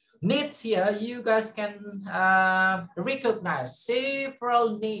needs here, you guys can recognize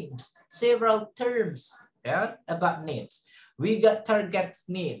several names, several terms, yeah, about needs. We got target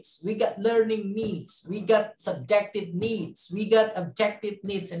needs, we got learning needs, we got subjective needs, we got objective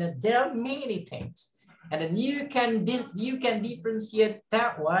needs, and there are many things. And then you can differentiate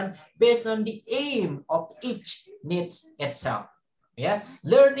that one based on the aim of each needs itself. Yeah,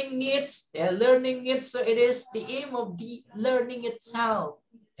 learning needs, so it is the aim of the learning itself.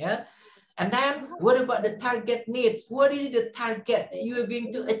 Yeah, and then what about the target needs? What is the target that you are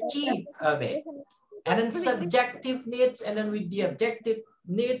going to achieve of it? And then subjective needs, and then with the objective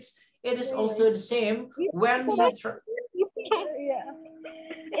needs, it is also the same when you try.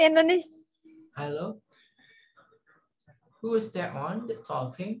 Hello? Who is that one that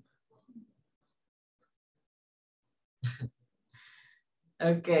talking?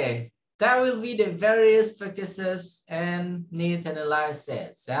 Okay, that will be the various focuses and need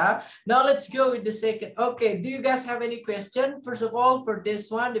analysis. Now let's go with the second. Okay, do you guys have any question? First of all, for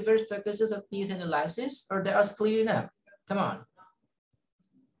this one, the various focuses of need analysis, or that was clear enough? Come on.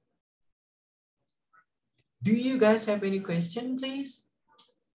 Do you guys have any question, please?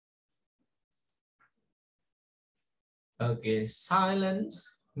 Okay,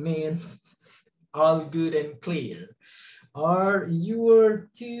 silence means all good and clear. Or you were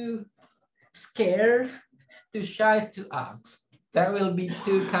too scared, too shy to ask. That will be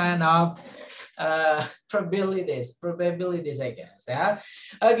two kind of probabilities, I guess. Yeah.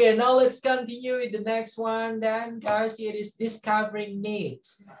 Okay, now let's continue with the next one. Then, guys, here is discovering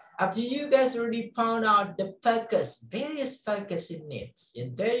needs. After you guys already found out the focus, various focus in needs,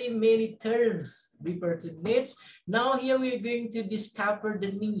 and very many terms refer to needs. Now here we're going to discover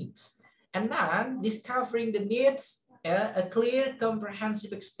the needs. And then discovering the needs, a clear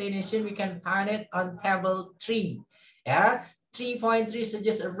comprehensive explanation, we can find it on table 3. Yeah, 3.3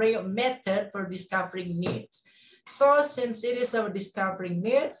 suggests array of method for discovering needs. So since it is our discovering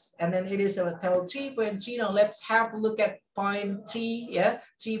needs, and then it is our table 3.3, now let's have a look at point 3, yeah,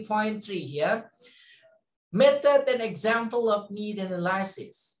 3.3 here. Method and example of need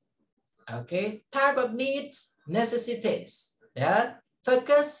analysis. Okay, type of needs, necessities. Yeah,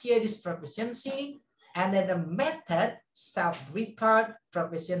 focus here is proficiency, and then the method, self-report,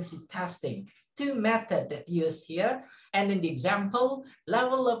 proficiency testing. Two methods that use here. And in the example,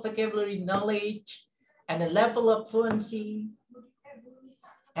 level of vocabulary knowledge, and the level of fluency.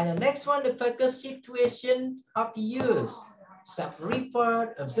 And the next one, the focus situation of use.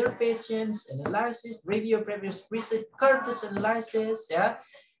 Self-report, observations, analysis, review of previous research, corpus analysis. Yeah,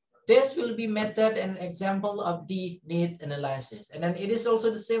 this will be method and example of the need analysis. And then it is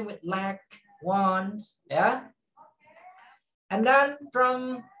also the same with lack, wants. Yeah. And then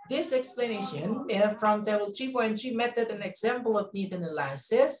from this explanation, from table 3.3 method and example of need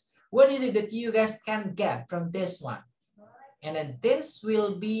analysis, what is it that you guys can get from this one? And then this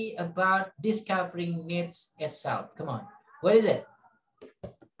will be about discovering needs itself. Come on, what is it?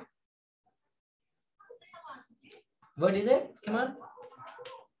 What is it? Come on.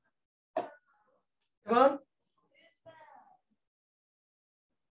 Come on.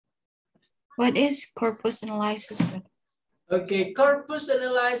 What is corpus analysis? Okay, corpus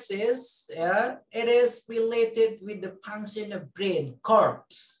analysis, yeah, it is related with the function of brain,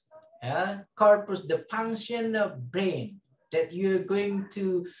 corpus. Yeah, corpus, the function of brain that you're going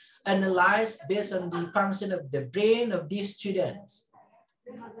to analyze based on the function of the brain of these students.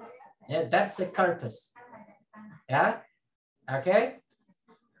 Yeah, that's a corpus. Yeah, okay.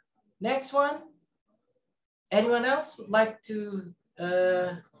 Next one. Anyone else would like to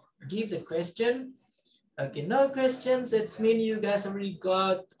give the question? Okay, no questions. It's mean you guys already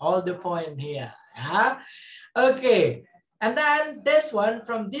got all the point here. Yeah? Okay, and then this one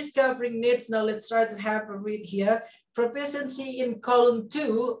from discovering needs. Now let's try to have a read here. Proficiency in column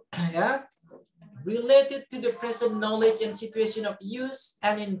 2, yeah, related to the present knowledge and situation of use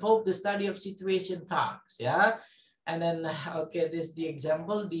and involve the study of situation tasks. Yeah, and then okay, this is the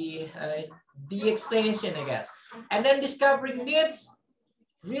example, the explanation, I guess. And then discovering needs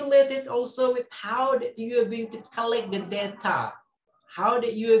related also with how that you are going to collect the data, how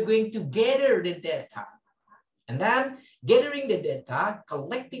that you are going to gather the data. And then gathering the data,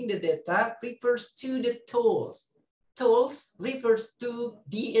 collecting the data refers to the tools. Tools refers to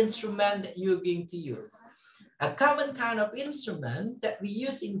the instrument that you're going to use. A common kind of instrument that we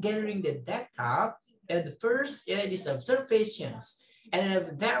use in gathering the data, the first is observations. And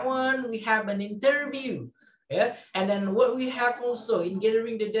of that one, we have an interview. Yeah? And then what we have also in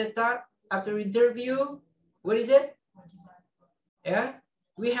gathering the data after interview, what is it? Yeah,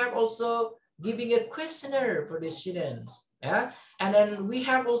 we have also giving a questionnaire for the students. Yeah, and then we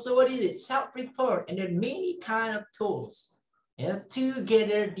have also, what is it? Self-report, and then many kind of tools. Yeah, to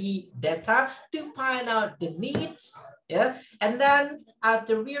gather the data, to find out the needs. Yeah, and then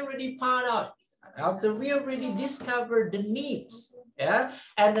after we already found out, after we already discovered the needs. Yeah,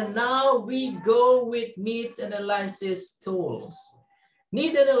 and then now we go with need analysis tools.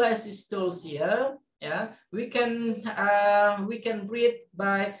 Need analysis tools here. Yeah, we can read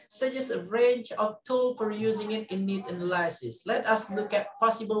by suggest a range of tools for using it in need analysis. Let us look at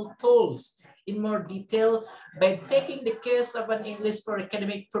possible tools in more detail by taking the case of an English for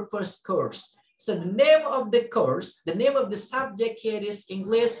academic purpose course. So the name of the course, the name of the subject here is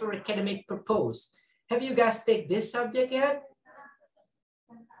English for academic purpose. Have you guys taken this subject yet?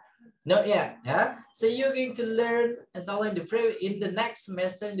 Not yet, yeah. So you're going to learn, as all in the next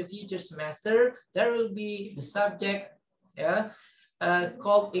semester, in the future semester, there will be the subject, yeah,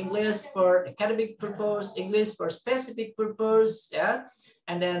 called English for academic purpose, English for specific purpose, yeah,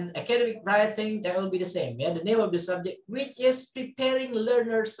 and then academic writing. That will be the same, yeah. The name of the subject, which is preparing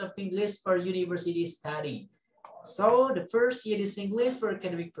learners of English for university study. So the first year is English for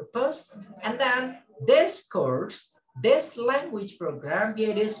academic purpose, and then this course, this language program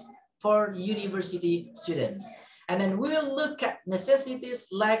here is for university students. And then we will look at necessities,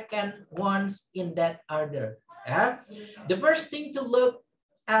 lack, and wants in that order. Yeah? The first thing to look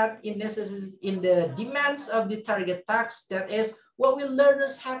at in necessities, in the demands of the target task, that is what will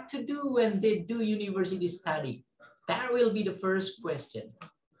learners have to do when they do university study. That will be the first question.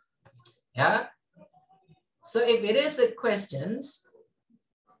 Yeah. So if it is a questions,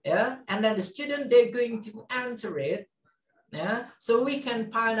 yeah, and then the student, they're going to answer it. Yeah, so we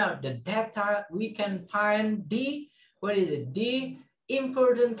can find out the data, we can find the, what is it, the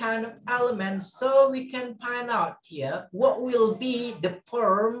important kind of elements. So we can find out here what will be the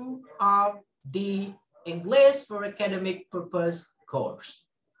form of the English for academic purpose course.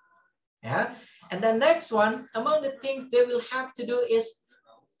 Yeah, and the next one, among the things they will have to do is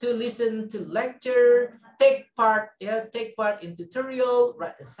to listen to lecture, take part in tutorial,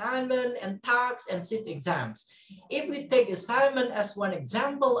 write assignment and tasks, and sit exams. If we take assignment as one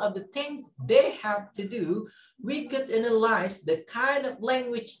example of the things they have to do, we could analyze the kind of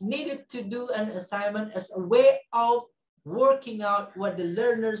language needed to do an assignment as a way of working out what the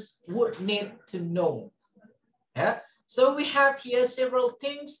learners would need to know. Yeah? So we have here several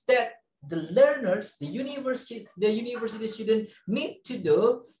things that the learners, the university student need to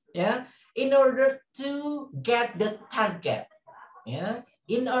do, yeah, in order to get the target, yeah,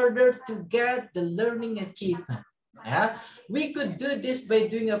 in order to get the learning achievement. Yeah, we could do this by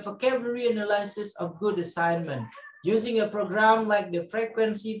doing a vocabulary analysis of good assignment using a program like the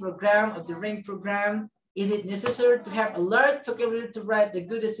frequency program or the rank program. Is it necessary to have a large vocabulary to write the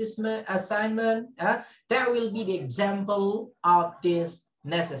good assignment? That will be the example of this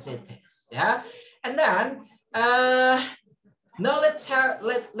necessities. Yeah, and then now let's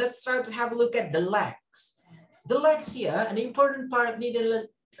try to have a look at the lacks. The lacks here, an important part of need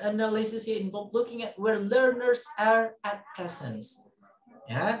analysis here involves looking at where learners are at present.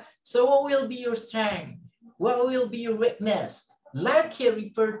 Yeah, so what will be your strength? What will be your weakness? Lack here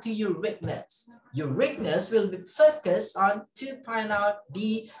refer to your weakness. Your weakness will be focused on to find out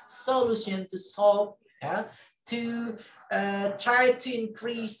the solution to solve, yeah, to try to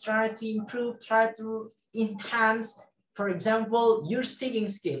increase, try to improve, try to enhance, for example, your speaking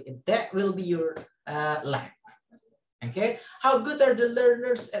skill. That will be your lack. Okay, how good are the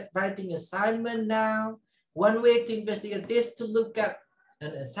learners at writing assignment now? One way to investigate this to look at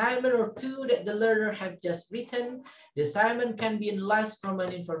an assignment or two that the learner had just written. The assignment can be analyzed from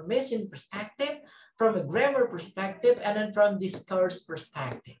an information perspective, from a grammar perspective, and then from discourse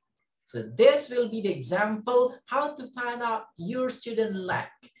perspective. So this will be the example how to find out your student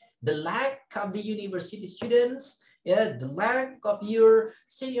lack. The lack of the university students, yeah, the lack of your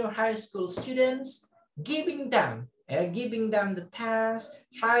senior high school students, giving them the task,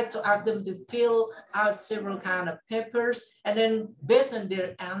 try to ask them to fill out several kind of papers, and then based on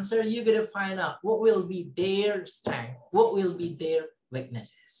their answer, you're gonna find out what will be their strength, what will be their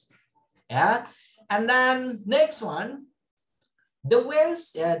weaknesses. Yeah, and then next one, The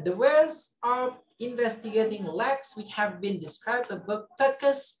ways of investigating lacks which have been described above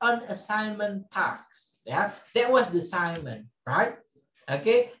focus on assignment tasks. Yeah, that was the assignment, right?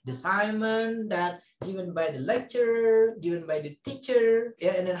 Okay, the assignment that given by the lecturer, given by the teacher,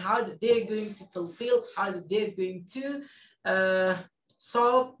 yeah, and then how they're going to fulfill, how they're going to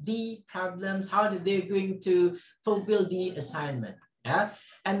solve the problems, how they're going to fulfill the assignment. Yeah,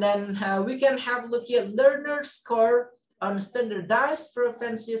 and then we can have a look at learner score on standardized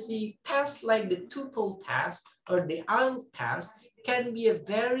proficiency tests like the tuple test or the IELTS test can be a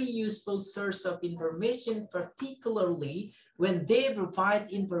very useful source of information, particularly when they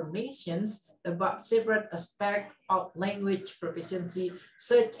provide informations about separate aspects of language proficiency,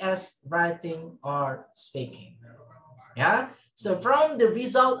 such as writing or speaking. Yeah, so from the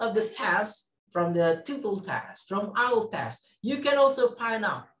result of the test, from the tuple test, from IELTS test, you can also find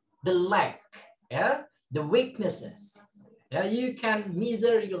out the lack, yeah, the weaknesses. Yeah, you can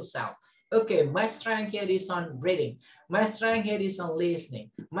measure yourself. Okay, my strength here is on reading. My strength here is on listening.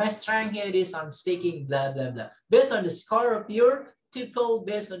 My strength here is on speaking, blah, blah, blah. Based on the score of your tuple,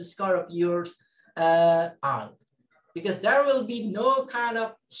 based on the score of yours, IELTS. Because there will be no kind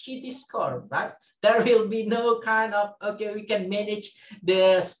of shitty score, right? There will be no kind of, okay, we can manage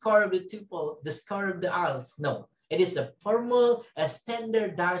the score of the tuple, the score of the IELTS. No, it is a formal, a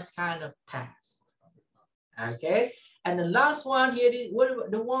standardized kind of test. Okay, and the last one here is, what about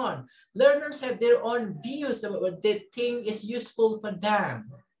the one? Learners have their own views about what they think is useful for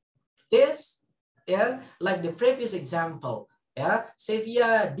them. This, yeah, like the previous example, yeah,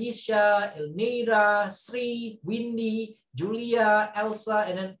 Sevia, Disha, Elmira, Sri, Windy, Julia, Elsa,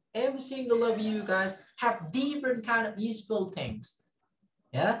 and then every single of you guys have different kind of useful things.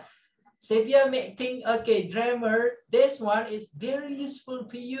 Yeah, Sevia may think, okay, grammar, this one is very useful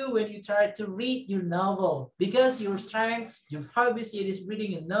for you when you try to read your novel because your strength, your hobby is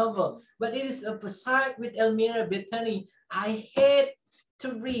reading a novel. But it is opposite with Elmira Bethany. I hate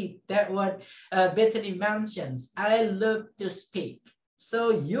to read that what Bethany mentions. I love to speak.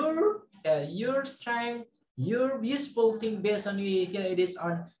 So your strength, your useful thing based on you here, it is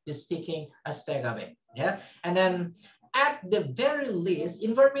on the speaking aspect of it. Yeah, and then at the very least,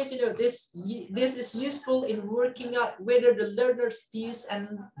 information of this is useful in working out whether the learner's views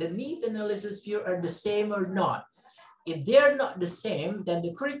and the need analysis view are the same or not. If they are not the same, then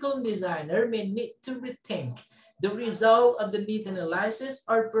the curriculum designer may need to rethink the result of the need analysis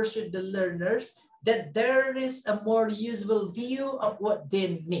or persuade the learners that there is a more useful view of what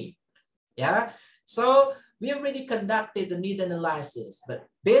they need. Yeah, so we already conducted the need analysis, but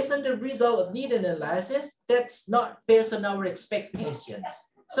based on the result of need analysis, that's not based on our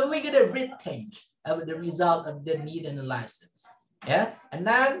expectations. So we're gonna rethink about the result of the need analysis. Yeah, and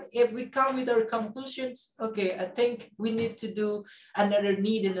then if we come with our conclusions, okay, I think we need to do another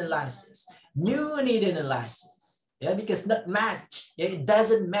need analysis, new need analysis. Yeah, because not match. Yeah, it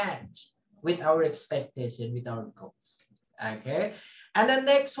doesn't match with our expectation, with our goals. Okay, and the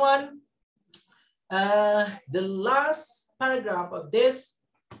next one. The last paragraph of this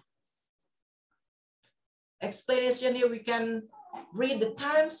explanation here, we can read the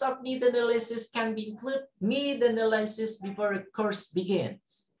times of need analysis can be include need analysis before a course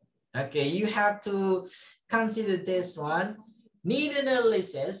begins. Okay, you have to consider this one. Need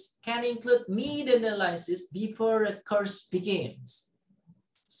analysis can include need analysis before a course begins.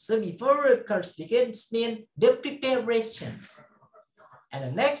 So before a course begins means the preparations. And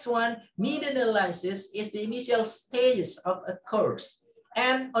the next one, need analysis is the initial stages of a course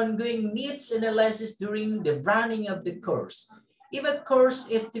and ongoing needs analysis during the running of the course. If a course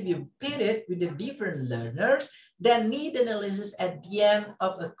is to be repeated with the different learners, then need analysis at the end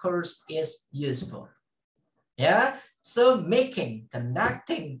of a course is useful. Yeah, so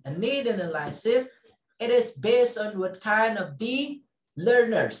conducting a need analysis, it is based on what kind of the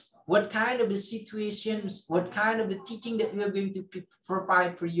learners, what kind of the situations, what kind of the teaching that we are going to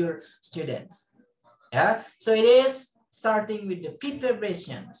provide for your students. Yeah, so it is starting with the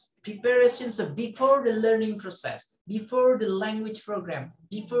preparations of before the learning process, before the language program,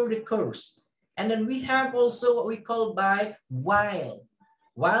 before the course. And then we have also what we call by while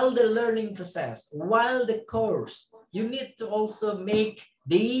the learning process, while the course, you need to also make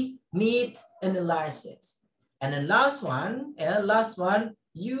the need analysis. And then last one,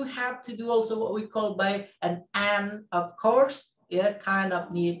 you have to do also what we call by an and of course, yeah, kind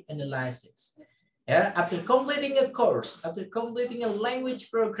of need analysis. Yeah, after completing a course, after completing a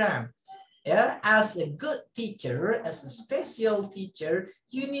language program, yeah, as a good teacher, as a special teacher,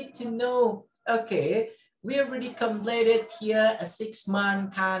 you need to know, okay, we already completed here a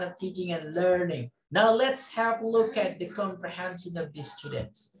 6-month kind of teaching and learning. Now let's have a look at the comprehension of the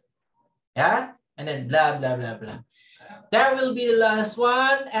students. Yeah, and then blah, blah, blah, blah. That will be the last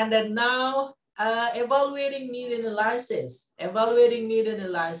one. And then now evaluating need analysis. Evaluating need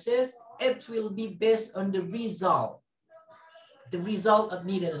analysis, it will be based on the result. The result of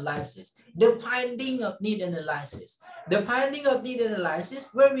need analysis, the finding of need analysis. The finding of need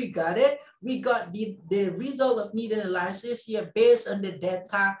analysis, where we got it, we got the result of need analysis here based on the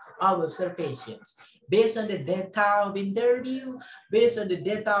data of observations, based on the data of interview, based on the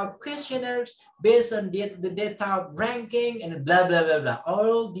data of questionnaires, based on the data of ranking, and blah, blah, blah, blah.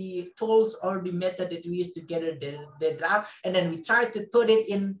 All the tools or the method that we use to gather the data, and then we try to put it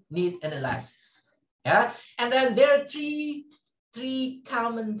in need analysis. Yeah, and then there are three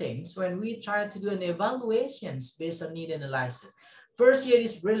common things when we try to do an evaluations based on need analysis. First here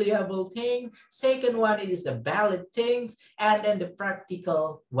is reliable thing. Second one, it is the valid things. And then the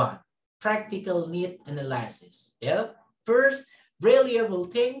practical one, practical need analysis. Yeah. First, reliable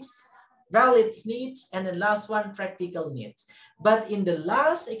things, valid needs, and the last one, practical needs. But in the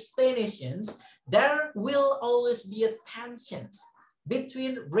last explanations, there will always be a tensions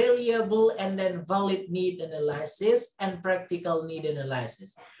between reliable and then valid need analysis and practical need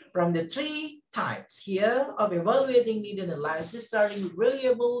analysis. From the three types here of evaluating need analysis, starting with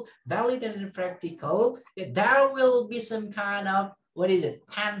reliable, valid, and practical, there will be some kind of,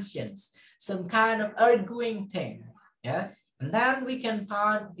 tensions, some kind of arguing thing. Yeah. And then we can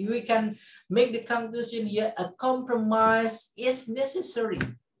make the conclusion here, a compromise is necessary,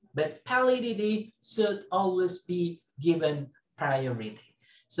 but validity should always be given priority.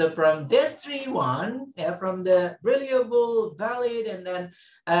 So from this from the reliable, valid, and then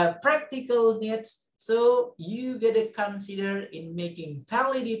practical needs, so you get to consider in making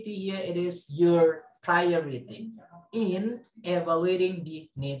validity here, it is your priority in evaluating the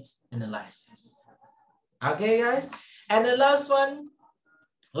needs analysis. Okay, guys. And the last one,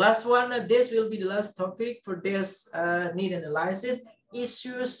 this will be the last topic for this need analysis,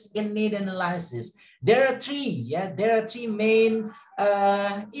 issues in need analysis. There are three main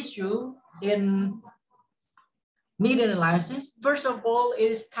issues in need analysis. First of all, it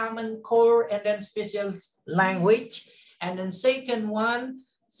is common core and then special language. And then second one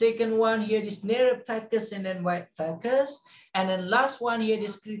here is narrow focus and then wide focus. And then last one here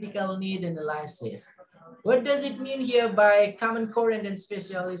is critical need analysis. What does it mean here by common core and then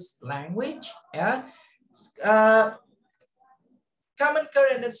specialist language? Yeah. Common core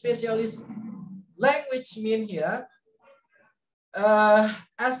and then specialist language mean here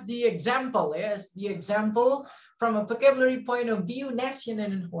as the example from a vocabulary point of view, Nation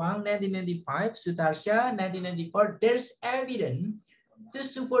and Huang 1995, Sutarsha 1994, there's evidence to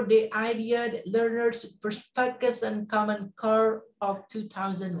support the idea that learners first focus on common core of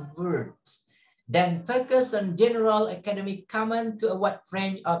 2,000 words, then focus on general academic common to a wide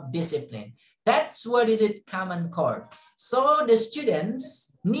range of discipline. That's what is it, common core. So the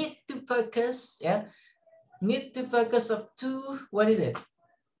students need to focus, of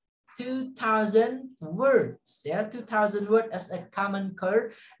 2,000 words, 2,000 words as a common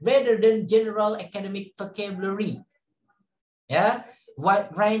core rather than general academic vocabulary,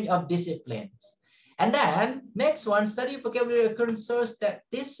 wide range of disciplines. And then next one, study vocabulary occurrence shows that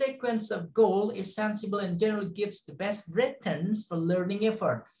this sequence of goal is sensible and generally gives the best returns for learning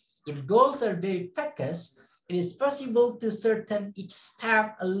effort. If goals are very focused, it is possible to shorten each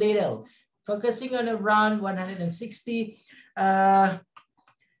step a little, focusing on around 1,060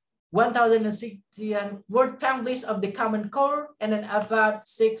 word families of the common core and then about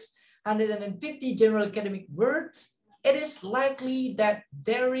 650 general academic words. It is likely that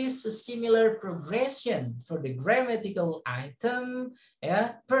there is a similar progression for the grammatical item,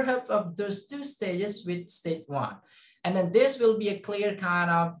 perhaps of those two stages with stage one. And then this will be a clear kind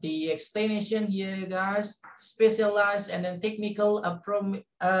of the explanation here, guys. Specialized and then technical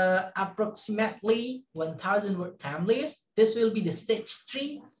approximately 1,000 word families. This will be the stage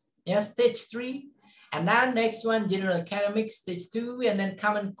 3. Stage 3. And then next one, general academic, stage 2, and then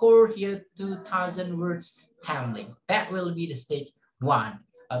common core here, 2,000 words family. That will be the stage 1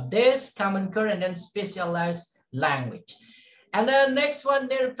 of this common core and then specialized language. And then next one,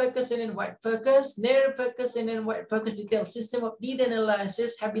 narrow focus and then wide focus. Narrow focus and then wide focus detailed system of need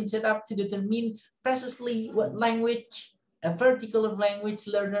analysis have been set up to determine precisely what language, a particular language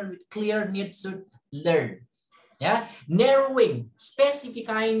learner with clear needs should learn. Narrowing,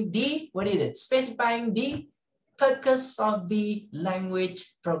 specifying the, specifying the focus of the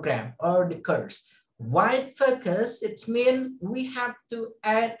language program or the course. Wide focus, it means we have to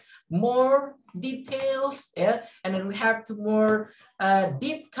add more details, yeah, and then we have to more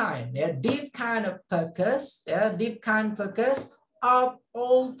deep kind of focus, deep kind focus of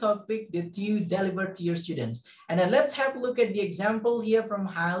all topic that you deliver to your students. And then let's have a look at the example here from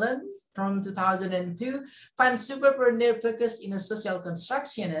Highland from 2002. Find superpreneur focused in a social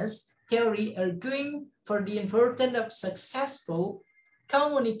constructionist theory, arguing for the importance of successful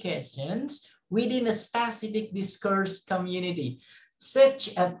communications within a specific discourse community.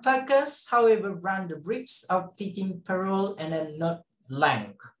 Such a focus, however, run the risks of teaching parole and then not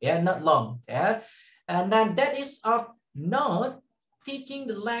long, and then that is of note, teaching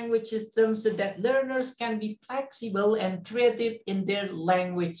the language system so that learners can be flexible and creative in their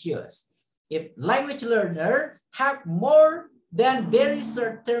language use. If language learner have more than very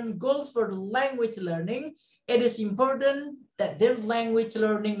short-term goals for language learning, it is important that their language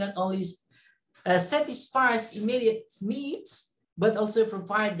learning not only satisfies immediate needs, but also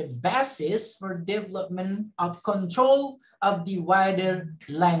provide the basis for development of control of the wider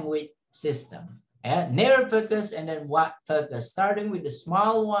language system. Narrow focus and then what focus, starting with the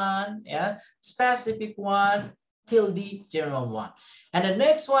small one, specific one, till the general one. And the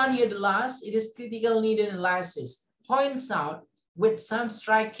next one here, the last, it is critical need analysis. Points out with some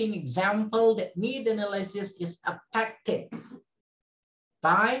striking example that need analysis is affected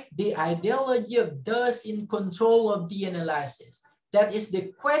by the ideology of those in control of the analysis. That is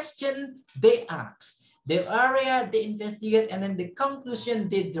the question they ask, the area they investigate, and then the conclusion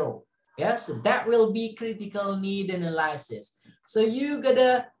they draw. Yeah, so that will be critical need analysis. So you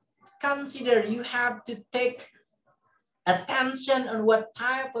gotta consider, you have to take attention on what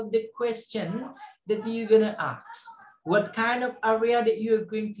type of the question that you're gonna ask, what kind of area that you're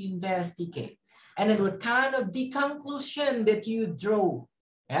going to investigate, and then what kind of the conclusion that you draw.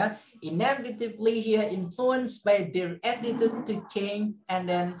 Yeah, inevitably here influenced by their attitude to change and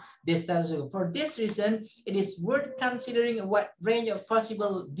then this status quo. For this reason, it is worth considering what range of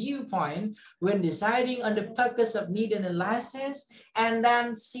possible viewpoint when deciding on the focus of need analysis and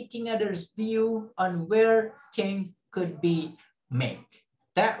then seeking others' view on where change could be made.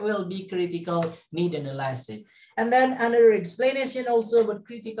 That will be critical need analysis. And then another explanation also about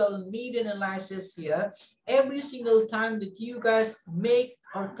critical need analysis here, every single time that you guys make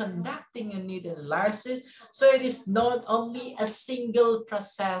or conducting a need analysis, so it is not only a single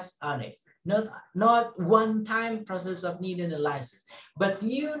process on it, not one-time process of need analysis, but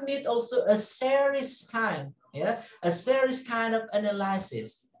you need also a series kind, a series kind of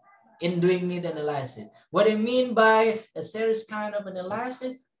analysis in doing need analysis. What I mean by a series kind of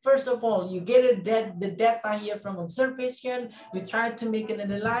analysis, first of all, you get the data here from observation, you try to make an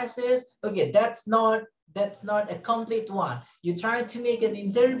analysis. Okay, that's not a complete one. You try to make an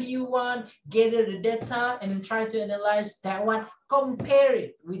interview one, gather the data, and then try to analyze that one, compare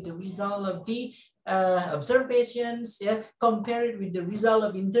it with the result of the observations, compare it with the result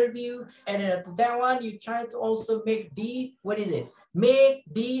of interview, and then after that one, you try to also make the,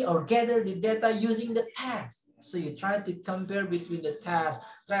 or gather the data using the task. So you try to compare between the task,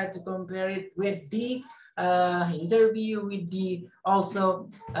 try to compare it with the interview, with the also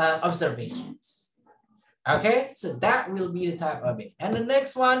observations. Okay, so that will be the type of it. And the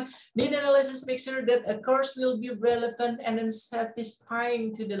next one, need analysis, make sure that a course will be relevant and then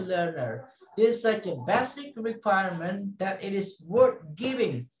satisfying to the learner. This is such a basic requirement that it is worth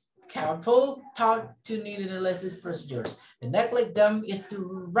giving careful thought to need analysis procedures. The neglect them is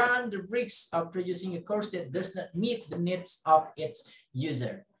to run the risk of producing a course that does not meet the needs of its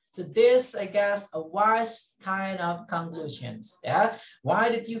user. So this, I guess, a wise kind of conclusions. Yeah. Why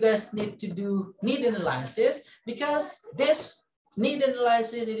did you guys need to do need analysis? Because this need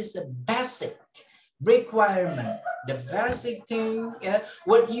analysis, it is a basic requirement, the basic thing,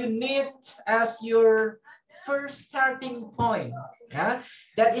 what you need as your first starting point,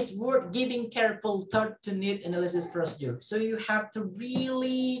 that is worth giving careful thought to need analysis procedure. So you have to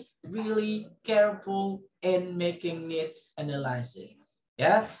really, really careful in making need analysis.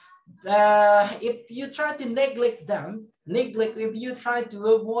 If you try to neglect them, if you try to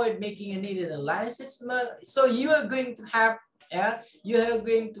avoid making a need analysis, so you are going to have,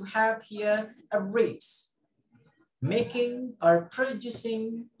 here a risk making or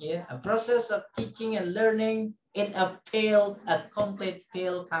producing a process of teaching and learning in a complete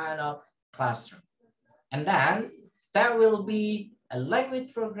failed kind of classroom. And then that will be a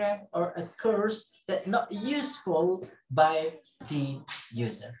language program or a course that not useful by the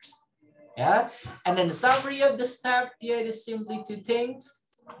users. And then the summary of the step here is simply two things.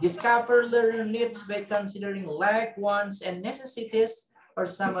 Discover learner needs by considering lack, wants, and necessities or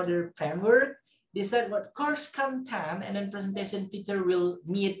some other framework. Decide what course content and then presentation feature will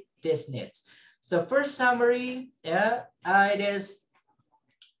meet these needs. So first summary, yeah, it is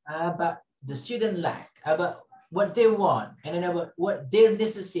about the student lack, about what they want, and then about what their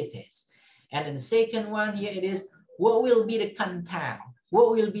necessities. And then the second one here, it is what will be the content,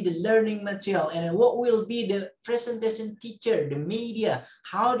 what will be the learning material, and then what will be the presentation teacher, the media,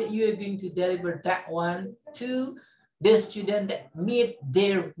 how that you are going to deliver that one to the student that meet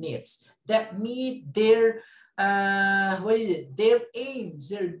their needs, that meet their their aims,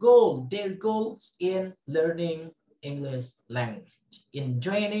 their goals in learning English language, in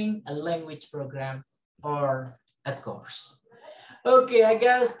joining a language program or a course. Okay, I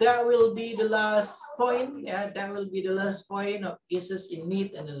guess that will be the last point. Yeah, that will be the last point of issues in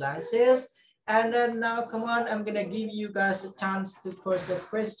need analysis. And then now, come on, I'm gonna give you guys a chance to pose some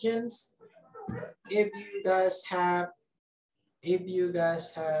questions. If you guys have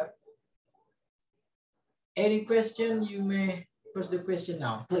any question, you may pose the question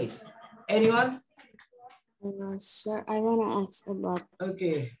now, please. Anyone? Sir, I want to ask about.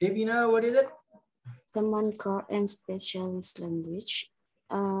 Okay, Devina, what is it? Common core and specialist language.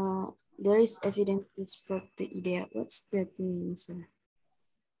 There is evidence to support the idea. What's that mean, sir?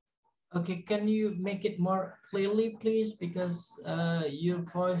 Okay, can you make it more clearly, please? Because your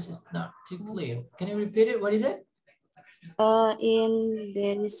voice is not too clear. Can you repeat it? What is it?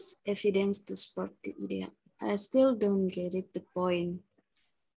 There is evidence to support the idea. I still don't get it, the point.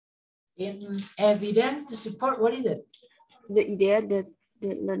 In evidence to support, what is it? The idea that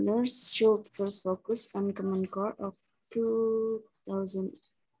the learners should first focus on common core of 2,000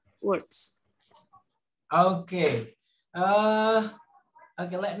 words. Okay.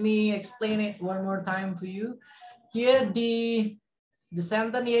 Okay, let me explain it one more time for you. Here, the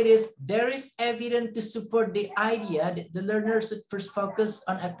sentence here is, there is evidence to support the idea that the learner should first focus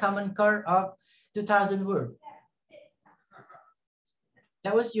on a common core of 2,000 words.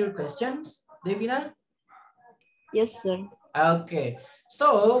 That was your questions, Devina? Yes, sir. Okay,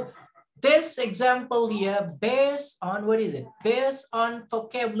 so this example here, based on, what is it? Based on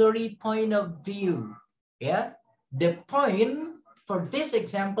vocabulary point of view. Yeah, the point for this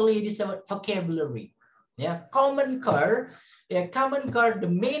example, it is about vocabulary. Yeah, common core. Yeah, common core, the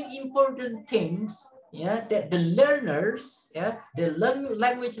main important things, yeah, that the learners, yeah, the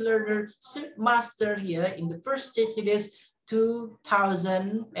language learner should master here in the first stage, it is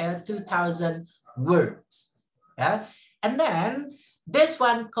 2,000 words. Yeah, and then this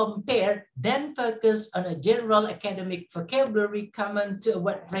one compared, then focus on a general academic vocabulary common to a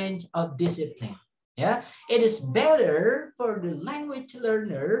wide range of discipline. Yeah, it is better for the language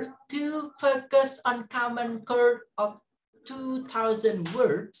learner to focus on common core of 2,000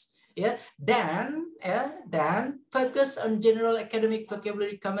 words, yeah, than focus on general academic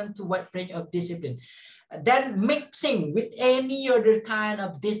vocabulary common to wide range of discipline, then mixing with any other kind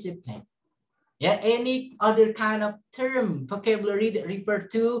of discipline. Yeah, any other kind of term, vocabulary that refer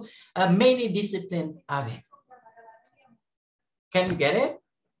to many disciplines of it. Can you get it?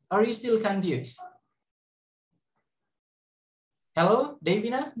 Or are you still confused? Hello,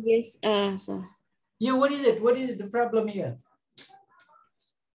 Davina? Yes, sir. Yeah, what is it? What is the problem here?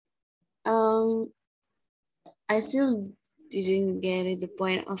 I still didn't get it, the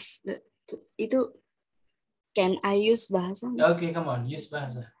point of the itu. Can I use bahasa? Okay, come on, use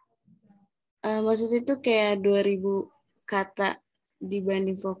bahasa. Maksudnya itu kayak 2.000 kata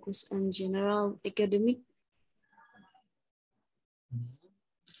dibanding fokus on general academic.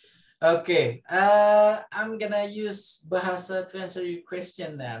 Okay, I'm gonna use bahasa to answer your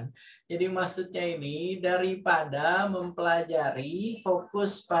question then. Jadi maksudnya ini daripada mempelajari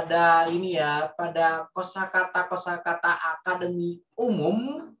fokus pada ini ya, pada kosakata akademik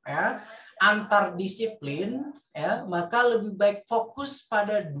umum ya, antar disiplin ya, maka lebih baik fokus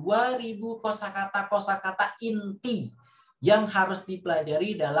pada 2.000 kosakata inti yang harus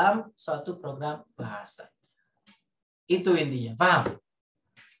dipelajari dalam suatu program bahasa. Itu intinya, paham?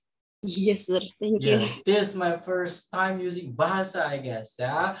 Yes, sir. Thank you. This is my first time using bahasa, I guess.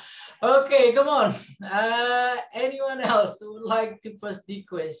 Yeah. Okay, come on. Anyone else who would like to pose the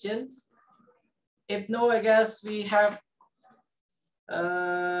questions? If no, I guess we have.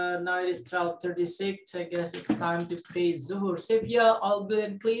 Now it is 12:36. I guess it's time to pray Zuhur. Sophia, all good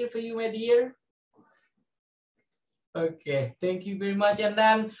and clear for you, my dear? Okay, thank you very much. And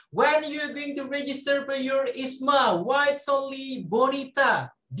then when you're going to register for your ISMA, why it's only Bonita?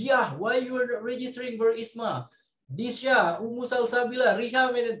 Dia, why you are registering for ISMA? Disha, Umu Salsabila,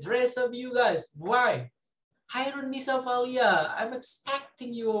 Riham, and the rest of you guys. Why? Hairun Nisa Valia, I'm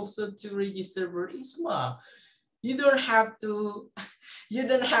expecting you also to register for ISMA. You don't have to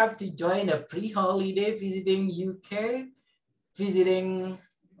join a pre-holiday visiting UK, visiting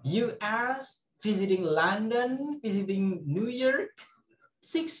US, visiting London, visiting New York,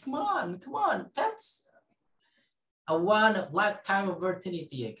 6 months. Come on, that's a one of lifetime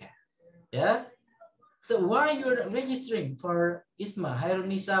opportunity, I guess. Yeah. So why you're registering for ISMA,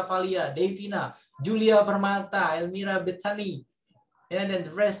 Hairunisa, Valia, Devina, Julia Permata, Elmira Bethany, and then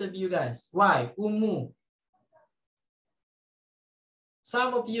the rest of you guys. Why? Umu.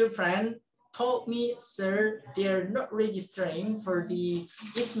 Some of your friends told me, sir, they're not registering for the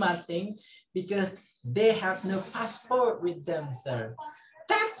ISMA thing because they have no passport with them, sir.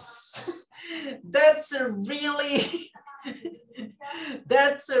 That's a really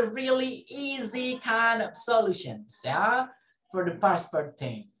that's a really easy kind of solutions, yeah, for the passport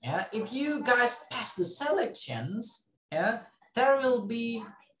thing. Yeah, if you guys pass the selections, yeah, there will be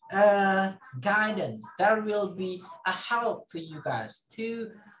guidance, there will be a help for you guys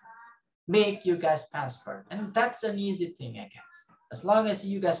to make you guys passport, and that's an easy thing, I guess. As long as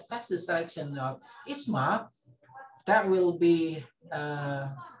you guys pass the selection of ISMA, that will be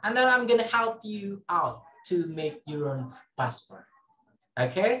and then I'm gonna help you out to make your own passport.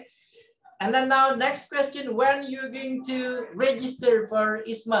 Okay, and then now next question, when you're going to register for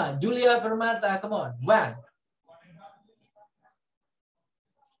ISMA? Julia Permata, come on, when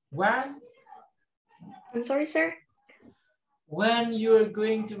I'm sorry, sir. When you're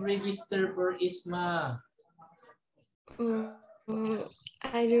going to register for ISMA?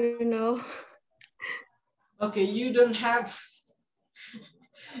 I don't know. Okay, you don't have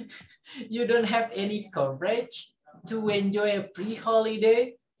you don't have any coverage to enjoy a free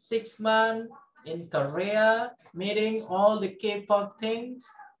holiday, 6 months in Korea, meeting all the K-pop things.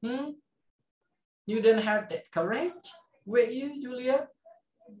 You don't have that courage with you, Julia?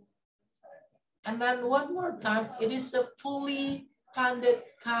 And then one more time, it is a fully funded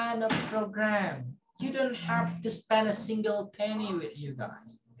kind of program. You don't have to spend a single penny with you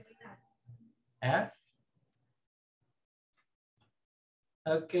guys. Yeah?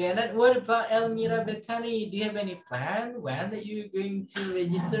 Okay, and then what about Elmira Bethany? Do you have any plan when are you going to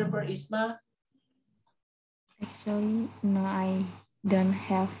register for ISMA? Actually, no, I don't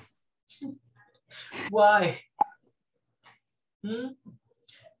have. Why?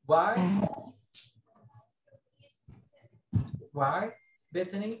 Why? Why,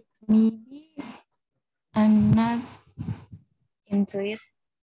 Bethany? Maybe I'm not into it.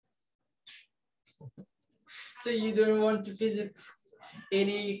 So you don't want to visit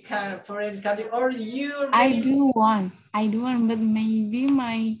any kind of foreign country, or you? I do want, but maybe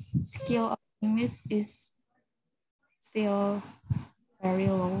my skill of English is still very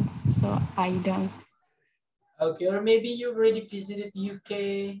low, so I don't. Okay, or maybe you already visited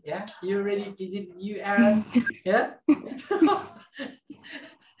UK, yeah? You already visited US, yeah?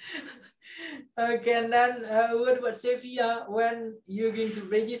 Okay, and then what about Sophia? When you're going to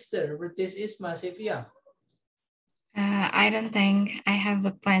register for this ISMA, Sophia? I don't think I have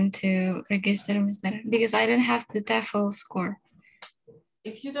a plan to register, Mr. because I don't have the TOEFL score.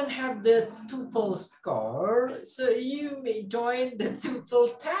 If you don't have the TOEFL score, so you may join the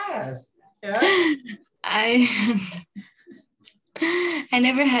TOEFL test. Yeah? I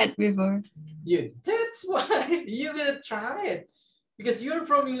never had before. That's why you're gonna try it. Because you're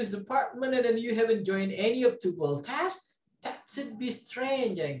from English department and then you haven't joined any of TOEFL tests, that should be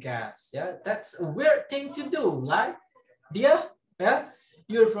strange, I guess. Yeah, that's a weird thing to do. Like, yeah,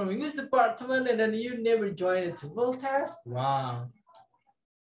 you're from English department and then you never joined a TOEFL test. Wow.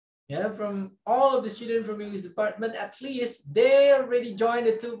 Yeah, from all of the students from English department, at least they already joined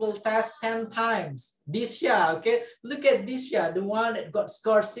the TOEFL test 10 times this year. Okay, look at this year, the one that got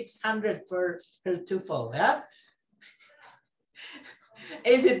scored 600 for her TOEFL. Yeah.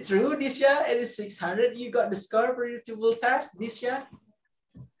 Is it true this year? It is 600. You got the score for your TOEFL test this year?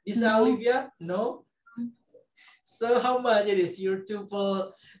 This No. Olivia? No? So how much it is your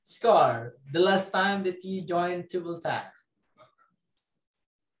TOEFL score the last time that you joined TOEFL test?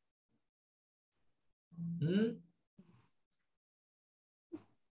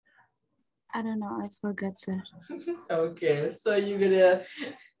 I don't know. I forgot, sir. Okay, so you're gonna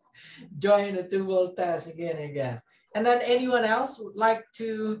join the TOEFL test again, I guess. And then anyone else would like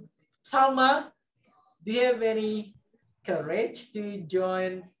to, Salma, do you have any courage to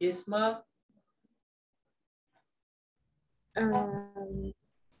join ISMA? I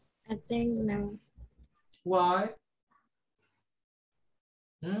think no. Why?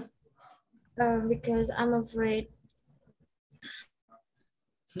 Because I'm afraid.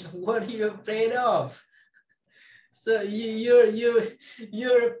 What are you afraid of? So you're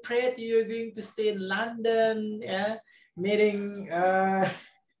afraid you're going to stay in London, yeah, meeting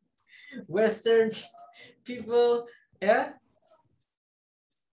Western people, yeah.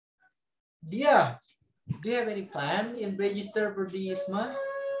 Dia, do you have any plan in register for this month?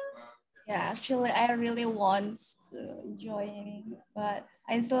 Yeah, actually, I really want to join, but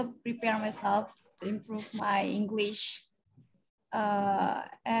I still prepare myself to improve my English.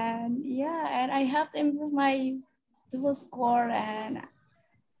 And yeah, and I have to improve my TOEFL score, and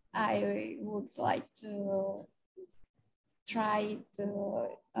I would like to try to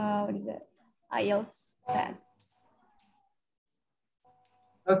what is it, IELTS test.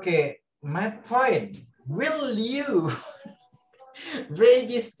 Okay, my point. Will you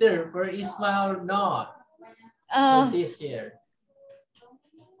register for ISMA or not for this year?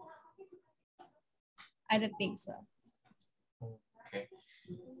 I don't think so. Okay.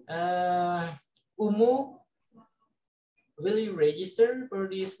 Umu, will you register for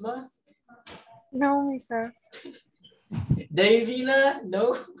the ISMA? No, sir. Davina,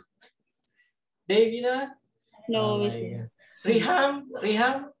 no. Davina? No, Oh sir. Riham?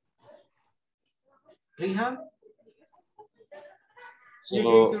 You're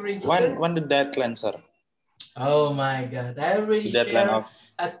going to So register? when the deadline, sir? Oh my God, I already The deadline shared of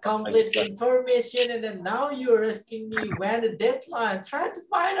a complete information, and then now you're asking me when the deadline. Try to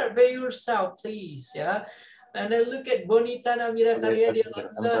find out by yourself, please. Yeah. And then look at Bonita Namira Karya.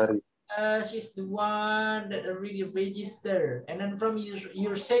 I'm sorry. She's the one that already registered. And then from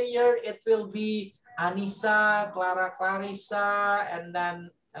your senior, it will be Anissa, Clara Clarissa, and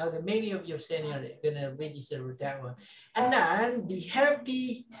then many of your senior are gonna register with that one. And then the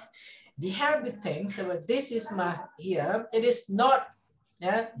happy things about this is here, it is not,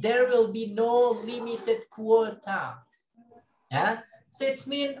 there will be no limited quota. Yeah, so it's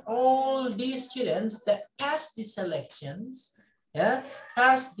mean all these students that pass the selections,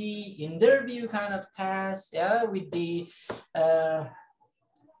 pass the interview kind of test, with the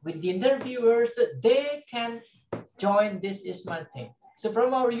interviewers, they can join this ISMA thing. So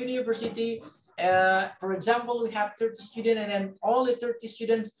from our university, for example, we have 30 students, and then all the 30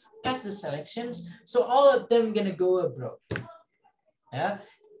 students pass the selections. So all of them gonna go abroad. Yeah.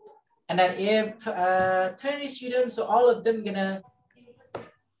 And then if 20 students, so all of them gonna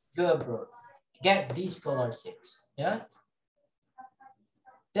go abroad, get these scholarships. Yeah.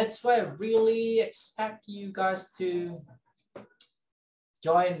 That's why I really expect you guys to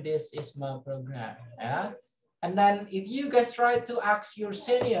join this ISMA program. Yeah. And then if you guys try to ask your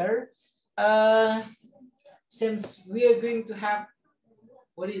senior, since we are going to have,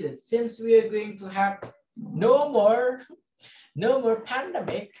 since we are going to have no more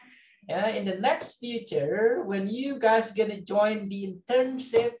pandemic, in the next future, when you guys gonna join the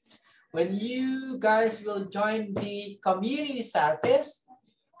internship, when you guys will join the community service,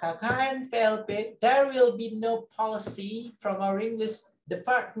 KKN PLP, there will be no policy from our English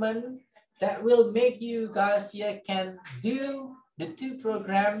department that will make you guys here can do the two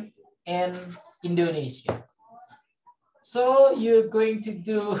program in Indonesia. So you're going to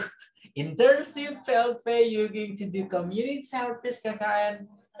do internship PLP, you're going to do community service KKN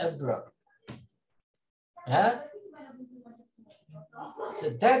abroad. Yeah. So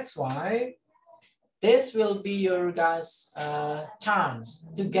that's why this will be your guys' chance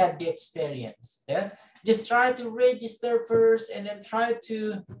to get the experience. Yeah, just try to register first, and then try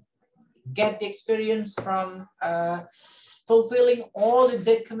to get the experience from fulfilling all the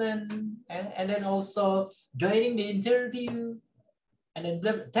documents, and then also joining the interview, and then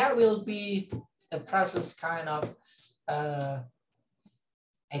that will be a process kind of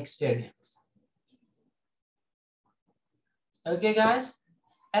experience. Okay, guys.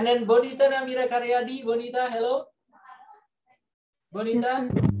 And then Bonita Namira Karyadi, Bonita, hello.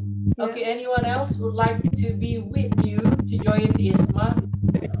 Bonita? Yes, okay, anyone else would like to be with you to join ISMA?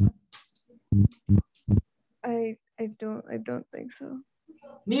 I don't think so.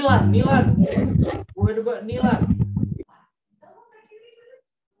 Nilan, what about Nilan?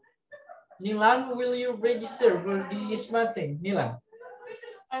 Nilan, will you register for the ISMA thing? Nilan?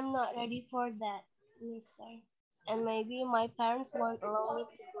 I'm not ready for that, mister. And maybe my parents won't allow me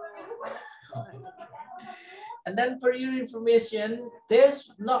to go. And then for your information,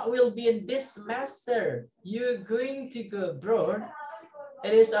 this will be in this semester. You're going to go abroad.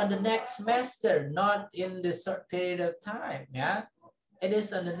 It is on the next semester, not in the short period of time. Yeah, it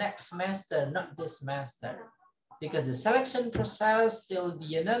is on the next semester, not this semester, because the selection process till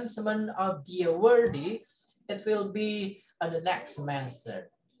the announcement of the awardee, it will be on the next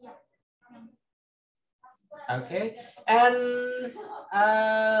semester. Okay, and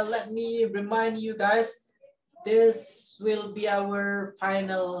let me remind you guys, this will be our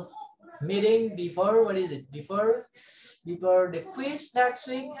final meeting before, before the quiz next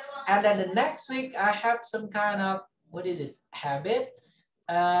week. And then the next week I have some kind of, habit.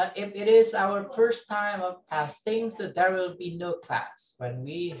 if it is our first time of fasting, so there will be no class when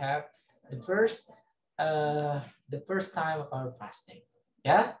we have the first time of our fasting.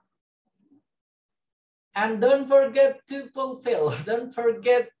 Yeah. And don't forget to fulfill. Don't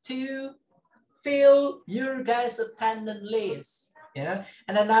forget to fill your guys' attendance list. Yeah,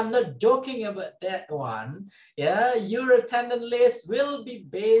 and then I'm not joking about that one. Yeah, your attendance list will be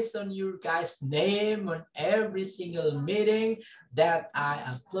based on your guys' name on every single meeting that I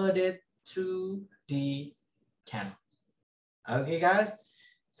uploaded to the channel. Okay, guys.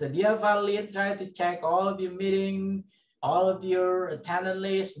 So dear Valiant, try to check all of your meeting, all of your attendance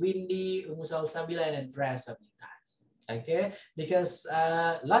list, Windy, Salsabila, and the rest of you guys. Okay, because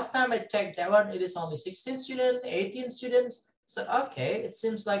last time I checked that one, it is only 16 students, 18 students. So okay, it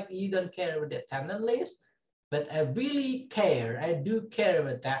seems like you don't care about the attendance list, but I really care. I do care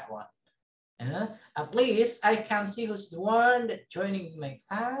about that one. At least I can see who's the one that joining my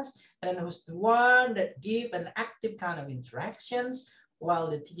class and who's the one that give an active kind of interactions while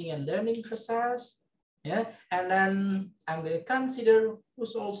the teaching and learning process. Yeah, and then I'm going to consider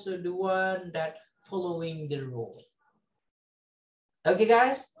who's also the one that following the rule. Okay,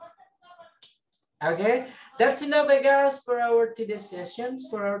 guys. Okay, that's enough, I guess, for our today's sessions,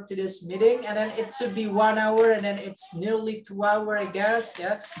 for our today's meeting, and then it should be 1 hour, and then it's nearly 2 hours, I guess.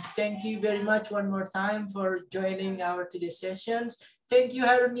 Yeah, thank you very much one more time for joining our today's sessions. Thank you,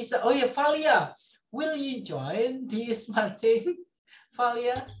 Harunisa. Oh yeah, Valia, will you join this Monday?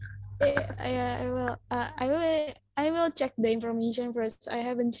 Valia? Yeah, I will. I will check the information first. I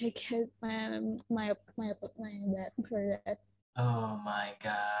haven't checked yet my that for that. Oh my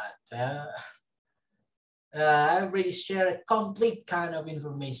God. I already shared a complete kind of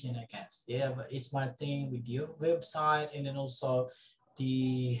information, I guess. Yeah, but it's one thing with your website and then also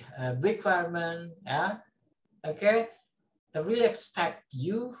the requirement. Yeah, okay. I really expect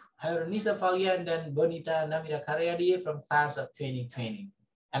you, Harunisa Valian, and Bonita Namira Karyadi from class of 2020.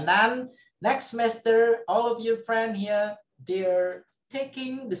 And then next semester, all of your friends here, they're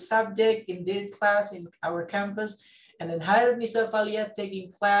taking the subject in their class in our campus. And then Harunisa Valia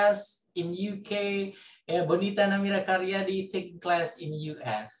taking class in UK. Bonita Namira Karyadi taking class in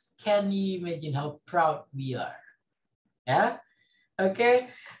US. Can you imagine how proud we are? Yeah. Okay.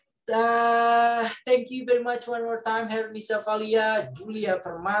 Thank you very much one more time, Hernisa Valia, Julia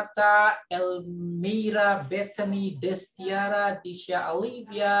Permata, Elmira, Bethany, Destiara, Disha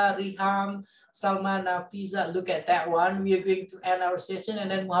Olivia, Riham, Salma Nafiza. Look at that one. We are going to end our session,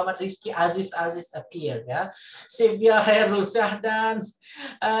 and then Muhammad Rizki Aziz appeared. Yeah, Sylvia Herul Syahdan,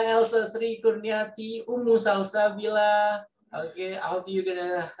 Elsa Sri Kurniati, Umu Salsabila. Okay, I hope you're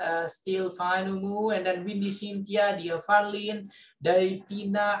gonna still find Umu, and then Windy Cynthia, Dia Farlin,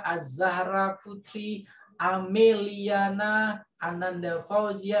 Davina, Azahra Putri, Ameliana, Ananda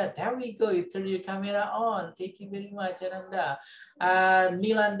Fauzia. There we go. You turn your camera on. Thank you very much, Ananda.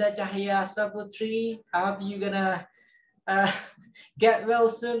 Nilanda Cahaya Saputri. I hope you're gonna get well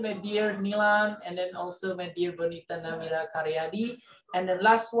soon, my dear Nilan, and then also my dear Bonita Namira Karyadi. And then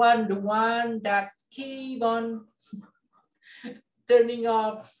last one, the one that keep on turning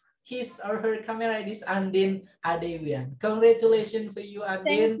off his or her camera, is Andin Adewian. Congratulations for you, Andin.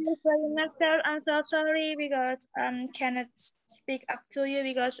 Thank you very much, sir. I'm so sorry because I cannot speak up to you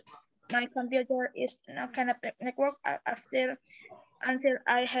because my computer is not kind of network until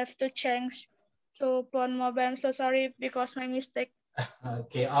I have to change to phone mobile. I'm so sorry because my mistake.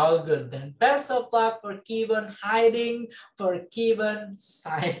 Okay, all good then. Best of luck for keep on hiding, for keep on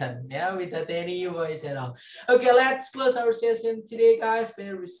silent, yeah, without any voice at all. Okay, let's close our session today, guys, by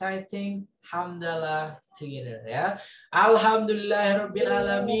reciting Hamdalah together, yeah. Alhamdulillah Rabbil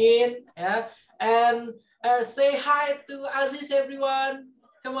Alamin, yeah. And say hi to Aziz, everyone.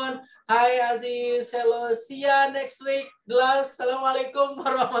 Come on. Hi, Aziz. Hello. See ya next week. Assalamualaikum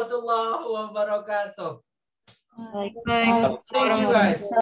warahmatullahi wabarakatuh. Like, Thank you, guys.